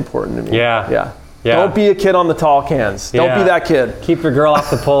is really important to me. Yeah. Don't be a kid on the tall cans. Don't be that kid. Keep your girl off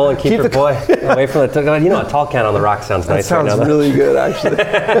the pole and keep your boy away from the a tall can on the rock sounds nice. That sounds really good, actually.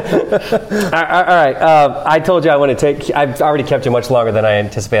 All right. I told you I've already kept you much longer than I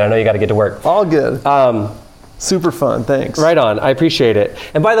anticipated. I know you got to get to work. All good. Super fun. Thanks. Right on. I appreciate it.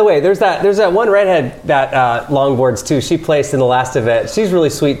 And by the way, there's that one redhead that longboards too. She placed in the last event. She's really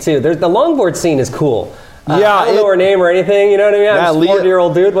sweet too. The longboard scene is cool. I don't know her name or anything, you know what I mean? I'm a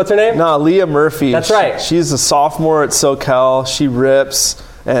 40-year-old dude. What's her name? No, Leah Murphy. That's right. She's a sophomore at SoCal. She rips.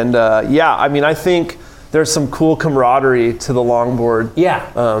 And I think there's some cool camaraderie to the longboard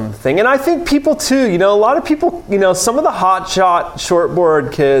thing. And I think people too, a lot of people, some of the hotshot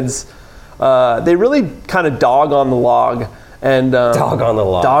shortboard kids, they really kind of dog on the log. And dog on the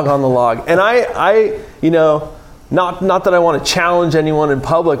log. Dog on the log. And I not that I want to challenge anyone in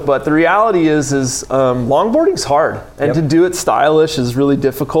public, but the reality is longboarding's hard, and to do it stylish is really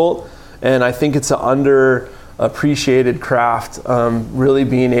difficult. And I think it's an underappreciated craft. Really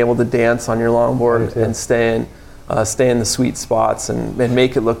being able to dance on your longboard and stay in the sweet spots and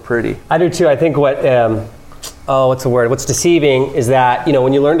make it look pretty. I do too. I think what's the word? What's deceiving is that,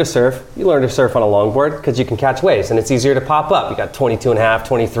 when you learn to surf on a longboard because you can catch waves and it's easier to pop up. You got 22.5,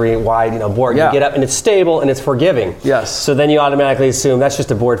 23 wide, board. You get up and it's stable and it's forgiving. Yes. So then you automatically assume that's just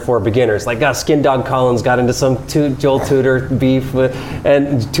a board for beginners. Like Skin Dog Collins got into some Joel Tudor beef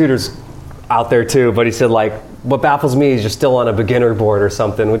and Tudor's out there too, but he said what baffles me is you're still on a beginner board or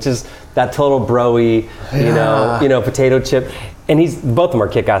something, which is that total bro-y, potato chip. And both of them are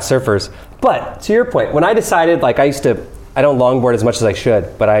kick-ass surfers. But to your point, when I decided, I don't longboard as much as I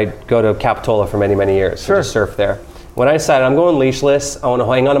should, but I go to Capitola for many, many years. Sure. To surf there. When I decided I'm going leashless, I want to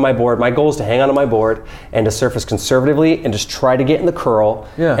hang onto my board. My goal is to hang onto my board and to surf as conservatively and just try to get in the curl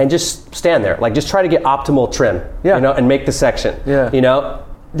and just stand there. Just try to get optimal trim, and make the section. Yeah.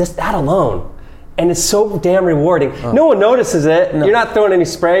 That alone. And it's so damn rewarding. No one notices it. No. You're not throwing any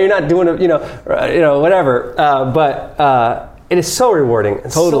spray. You're not doing whatever. But it is so rewarding.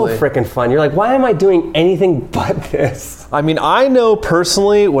 It's totally. So freaking fun. You're like, why am I doing anything but this? I mean, I know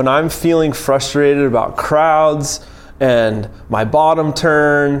personally when I'm feeling frustrated about crowds and my bottom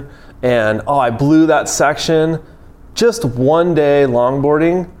turn and, I blew that section, just one day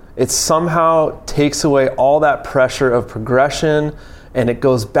longboarding, it somehow takes away all that pressure of progression, and it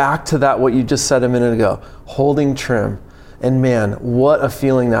goes back to that, what you just said a minute ago, holding trim. And man, what a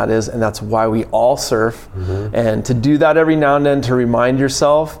feeling that is, and that's why we all surf. Mm-hmm. And to do that every now and then, to remind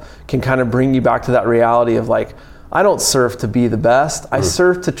yourself, can kind of bring you back to that reality of I don't surf to be the best, I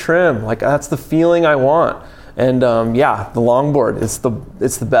surf to trim. That's the feeling I want. And the longboard,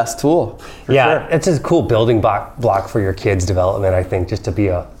 it's the best tool. Sure. It's a cool building block for your kids' development, I think, just to be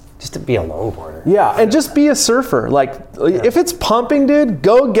a longboarder. Yeah, and just be a surfer. If it's pumping, dude,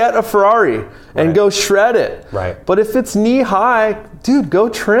 go get a Ferrari and go shred it. Right. But if it's knee high, dude, go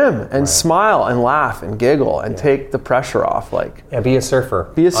trim and smile and laugh and giggle and take the pressure off. Be a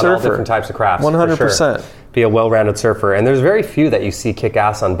surfer. Be a surfer. On all different types of crafts. 100%. Sure. Be a well-rounded surfer. And there's very few that you see kick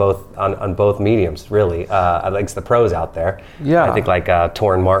ass on both mediums, really. It's the pros out there. Yeah. I think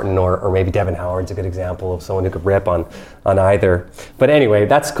Torrin Martin or maybe Devin Howard's a good example of someone who could rip on either. But anyway,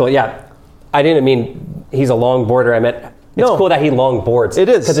 that's cool. Yeah. I didn't mean he's a longboarder. I meant it's cool that he longboards. It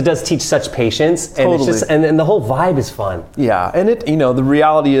is. Because it does teach such patience. Totally. And it's just and the whole vibe is fun. Yeah. And the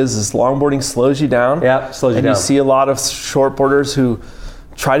reality is longboarding slows you down. Yeah, slows you down. And you see a lot of shortboarders who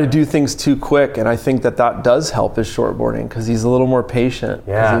try to do things too quick, and I think that does help his shortboarding because he's a little more patient.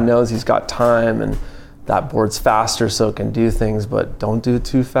 Because he knows he's got time, and that board's faster so it can do things, but don't do it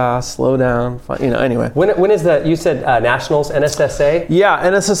too fast, slow down, anyway. When is you said Nationals, NSSA? Yeah,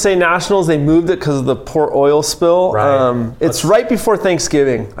 NSSA Nationals, they moved it because of the Port Oil spill. Right. It's right before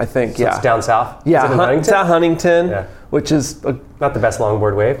Thanksgiving, I think, so it's down south? Yeah, is it in Huntington? It's at Huntington, which is... not the best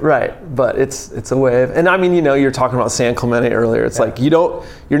longboard wave. Right, but it's a wave. And I mean, you're talking about San Clemente earlier. It's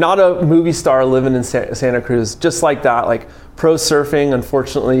you're not a movie star living in Santa Cruz, just like that. Pro surfing,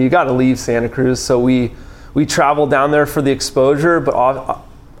 unfortunately, you got to leave Santa Cruz. So we travel down there for the exposure, but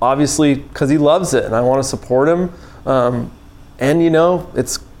obviously because he loves it and I want to support him. And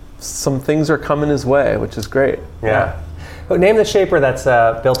it's some things are coming his way, which is great. Yeah. Name the shaper that's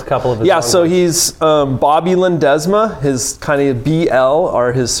built a couple of his longboards. So he's Bobby Lindesma. His kind of BL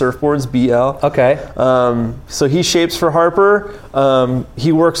are his surfboards, BL. Okay. So he shapes for Harper.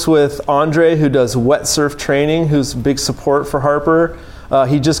 He works with Andre, who does wet surf training, who's big support for Harper.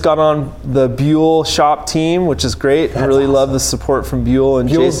 He just got on the Buell shop team, which is great. I really love the support from Buell. And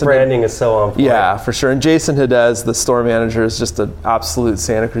Buell's Jason branding is so on point. Yeah, for sure. And Jason Hidez, the store manager, is just an absolute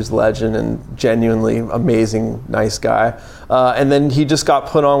Santa Cruz legend and genuinely amazing, nice guy. And then he just got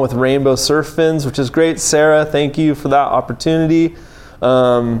put on with Rainbow Surf Fins, which is great. Sarah, thank you for that opportunity.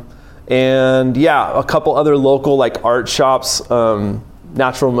 And a couple other local art shops,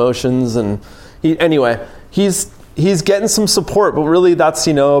 Natural Motions, and he's getting some support, but really that's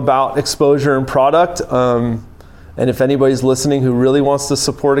about exposure and product. And if anybody's listening who really wants to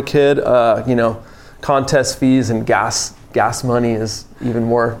support a kid, contest fees and gas money is even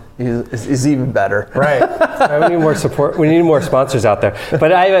more is even better. Right. We need more support. We need more sponsors out there.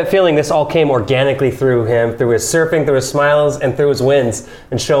 But I have a feeling this all came organically through him, through his surfing, through his smiles, and through his wins,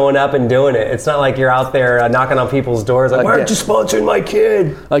 and showing up and doing it. It's not like you're out there knocking on people's doors why aren't you sponsoring my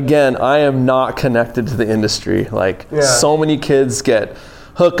kid? Again, I am not connected to the industry. So many kids get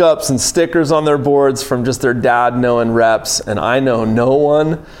hookups and stickers on their boards from just their dad knowing reps, and I know no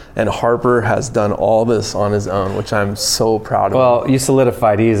one, and Harper has done all this on his own, which I'm so proud of. Well, you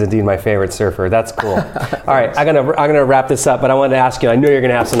solidified he is indeed my favorite surfer. That's cool. All right, I'm gonna wrap this up, but I wanted to ask you, I know you're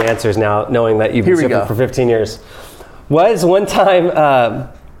gonna have some answers now, knowing that you've been surfing for 15 years. Was one time,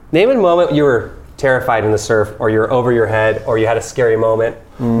 name a moment you were terrified in the surf, or you're over your head, or you had a scary moment.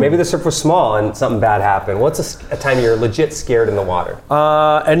 Maybe the surf was small and something bad happened. What's a time you're legit scared in the water?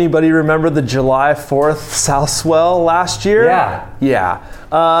 Anybody remember the July 4th South Swell last year? Yeah.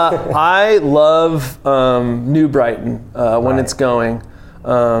 I love New Brighton when it's going.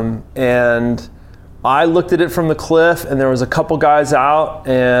 And I looked at it from the cliff, and there was a couple guys out,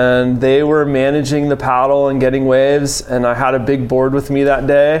 and they were managing the paddle and getting waves, and I had a big board with me that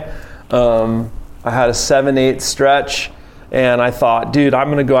day. I had a 7/8 stretch, and I thought, dude, I'm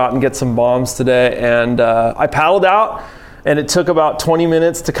gonna go out and get some bombs today. And I paddled out, and it took about 20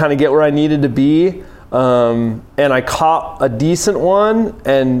 minutes to kind of get where I needed to be. And I caught a decent one,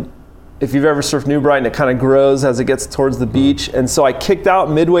 and if you've ever surfed New Brighton, it kind of grows as it gets towards the beach. And so I kicked out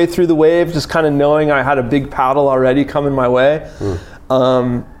midway through the wave, just kind of knowing I had a big paddle already coming my way.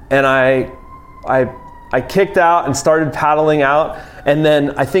 And I kicked out and started paddling out. And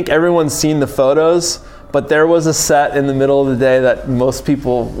then I think everyone's seen the photos, but there was a set in the middle of the day that most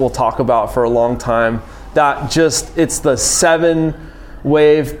people will talk about for a long time. It's the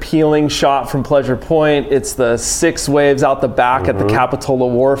 7-wave peeling shot from Pleasure Point. It's the 6 waves out the back at the Capitola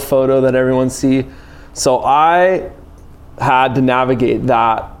Wharf photo that everyone see. So I had to navigate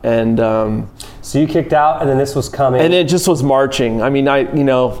that, and so you kicked out, and then this was coming, and it just was marching. I mean,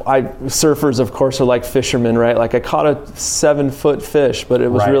 surfers of course are like fishermen, right? Like I caught a 7-foot fish, but it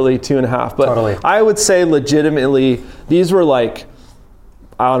was really 2.5. But totally. I would say legitimately, these were like,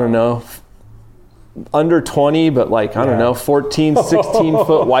 I don't know, under 20, but like, I don't know, 14,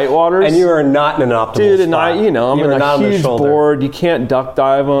 16-foot whitewaters. And you are not in an optimal Dude, and spot. I'm in a huge board. You can't duck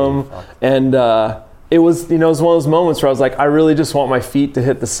dive them. And it was one of those moments where I was like, I really just want my feet to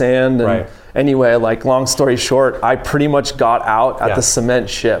hit the sand. And anyway, like, long story short, I pretty much got out at the cement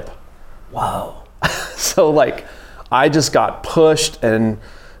ship. Wow. So like, I just got pushed, and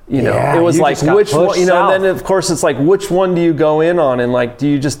it was like, which one, and then of course it's like, which one do you go in on? And like, do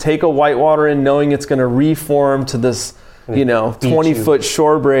you just take a whitewater in knowing it's going to reform to this, 20-foot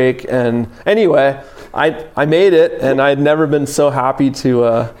shore break? And anyway, I made it, and I'd never been so happy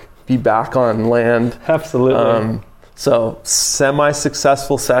to be back on land. Absolutely. So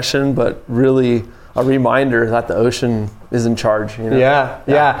semi-successful session, but really a reminder that the ocean is in charge.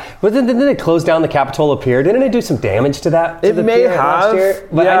 Yeah. But then didn't it close down the Capitola Pier? Didn't it do some damage to that? It may have. Last year?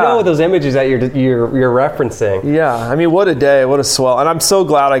 But I know those images that you're referencing. Yeah, I mean, what a day, what a swell. And I'm so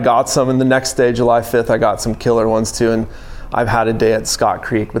glad I got some. And the next day, July 5th, I got some killer ones too. And I've had a day at Scott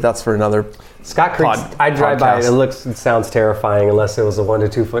Creek, but that's for another Scott Creek, I drive by it. It sounds terrifying unless it was a 1 to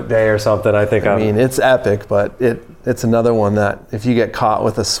 2 foot day or something. I mean, it's epic, but it's another one that if you get caught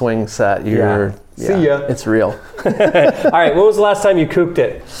with a swing set, see ya. It's real. All right, when was the last time you cooped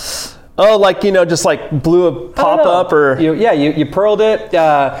it? Oh, like, just like blew a pop up, or you pearled it.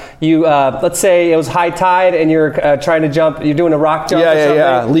 Let's say it was high tide and you're trying to jump. You're doing a rock jump.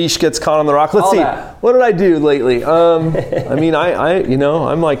 Yeah. Leash gets caught on the rock. Let's see. What did I do lately? I mean,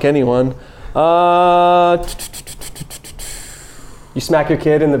 I'm like anyone. You smack your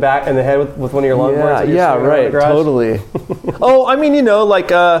kid in the head with one of your longboards? Yeah, right, totally. Oh, I mean,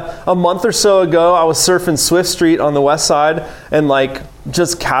 like a month or so ago, I was surfing Swift Street on the west side, and like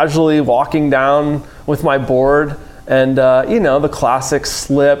just casually walking down with my board, and the classic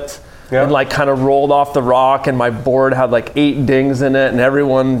slipped and like kind of rolled off the rock, and my board had like 8 dings in it, and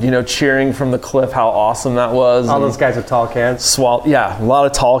everyone cheering from the cliff how awesome that was. All those guys with tall cans. A lot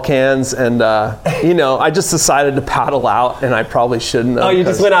of tall cans, and I just decided to paddle out, and I probably shouldn't have. Oh, you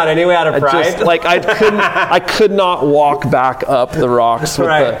just went out anyway out of pride? I could not walk back up the rocks with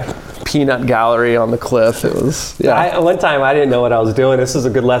the peanut gallery on the cliff. It was one time I didn't know what I was doing. This is a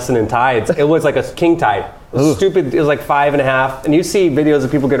good lesson in tides. It was like a king tide. It was stupid. It was like 5.5, and you see videos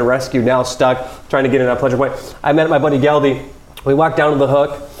of people getting rescued now, stuck trying to get in at Pleasure Point. I met my buddy Geldy. We walked down to the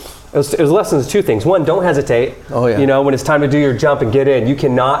hook. It was lessons, 2 things. One, don't hesitate. Oh yeah. When it's time to do your jump and get in, you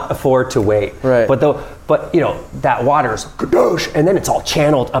cannot afford to wait. Right. But that water's kadoosh, and then it's all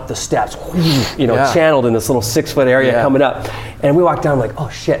channeled up the steps. Channeled in this little 6-foot area coming up. And we walked down like, oh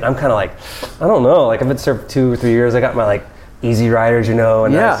shit. And I'm kind of like, I don't know. Like I've been surfing 2 or 3 years. I got my like Easy Riders, and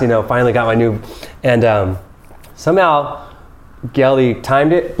finally got my new, and somehow Geldy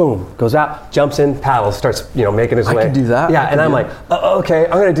timed it, boom, goes out, jumps in, paddles, starts, making his way. I can do that. Yeah, and I'm like, okay,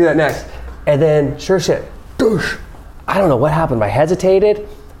 I'm gonna do that next. And then, sure shit, douche, I don't know what happened. I hesitated.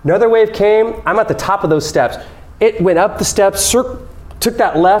 Another wave came. I'm at the top of those steps. It went up the steps, took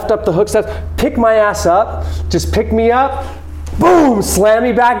that left up the hook steps, picked my ass up, just picked me up, boom, slammed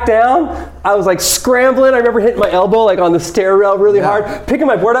me back down. I was like scrambling. I remember hitting my elbow like on the stair rail really hard, picking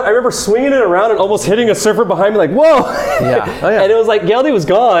my board up. I remember swinging it around and almost hitting a surfer behind me like, whoa. And it was like, Geldy was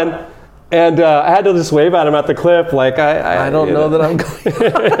gone. And I had to just wave at him at the cliff like, I don't know that I'm going.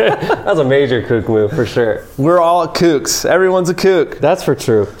 That was a major kook move for sure. We're all kooks. Everyone's a kook. That's for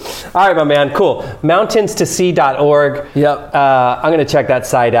true. All right, my man, cool. Mountainstosea.org. Yep. I'm going to check that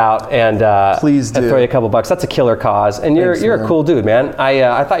site out and please do. And throw you a couple bucks. That's a killer cause. And you're a cool dude, man.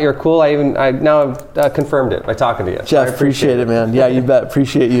 I thought you were cool. Now I've confirmed it by talking to you. Jeff, I appreciate it, man. Yeah, you bet.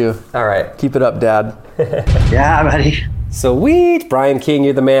 Appreciate you. All right. Keep it up, Dad. Yeah, buddy. Sweet. Brian King,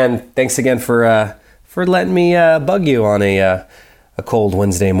 you're the man. Thanks again for letting me bug you on a cold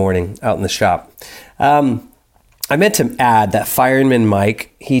Wednesday morning out in the shop. I meant to add that Fireman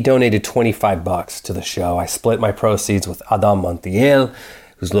Mike, he donated $25 to the show. I split my proceeds with Adam Montiel,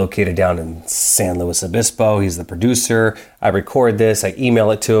 who's located down in San Luis Obispo. He's the producer. I record this. I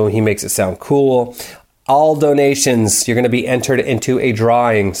email it to him. He makes it sound cool. All donations, you're going to be entered into a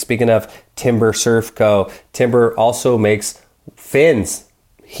drawing. Speaking of Timber Surf Co., Timber also makes fins.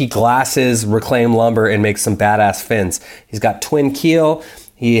 He glasses reclaimed lumber and makes some badass fins. He's got twin keel.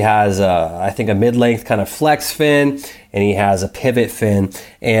 He has, I think, a mid-length kind of flex fin, and he has a pivot fin.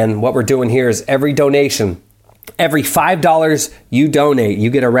 And what we're doing here is every donation, every $5 you donate, you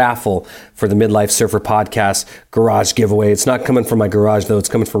get a raffle for the Midlife Surfer Podcast garage giveaway. It's not coming from my garage, though. It's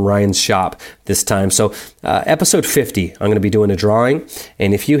coming from Ryan's shop this time. So episode 50, I'm going to be doing a drawing.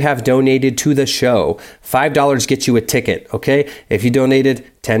 And if you have donated to the show, $5 gets you a ticket, okay? If you donated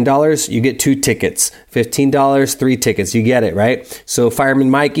 $10, you get 2 tickets. $15, 3 tickets. You get it, right? So Fireman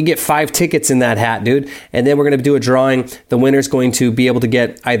Mike, you get 5 tickets in that hat, dude. And then we're going to do a drawing. The winner's going to be able to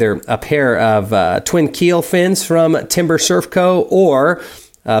get either a pair of twin keel fins from Timber Surf Co. or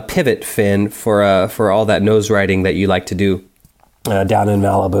a pivot fin for all that nose riding that you like to do down in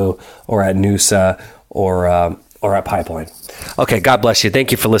Malibu or at Noosa or at Pipeline. Okay, God bless you.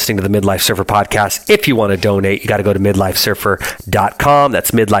 Thank you for listening to the Midlife Surfer Podcast. If you want to donate, you got to go to midlifesurfer.com. That's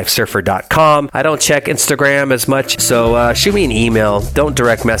midlifesurfer.com. I don't check Instagram as much, so shoot me an email. Don't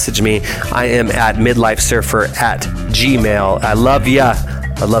direct message me. I am at midlifesurfer@gmail. I love ya.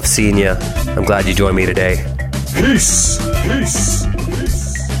 I love seeing you. I'm glad you joined me today. Peace. Peace.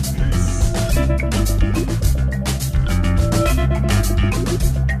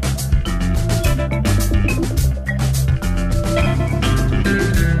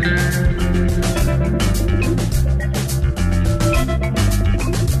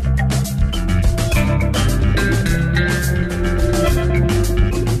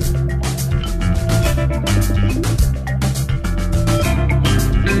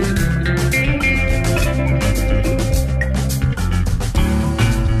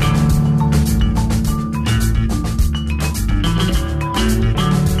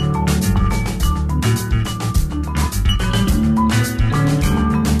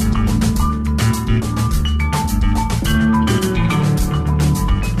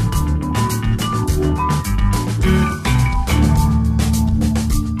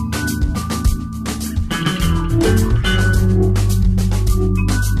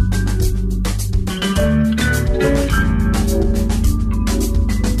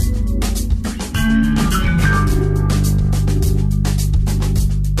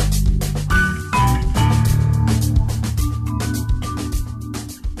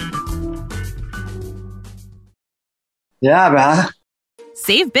 Yeah, man.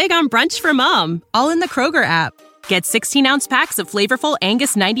 Save big on brunch for mom, all in the Kroger app. Get 16-ounce packs of flavorful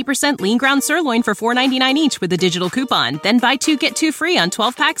Angus 90% lean ground sirloin for $4.99 each with a digital coupon. Then buy 2, get 2 free on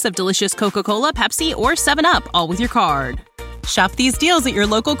 12 packs of delicious Coca-Cola, Pepsi, or 7-Up, all with your card. Shop these deals at your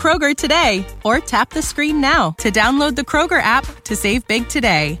local Kroger today, or tap the screen now to download the Kroger app to save big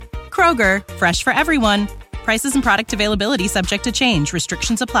today. Kroger, fresh for everyone. Prices and product availability subject to change.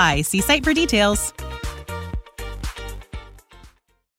 Restrictions apply. See site for details.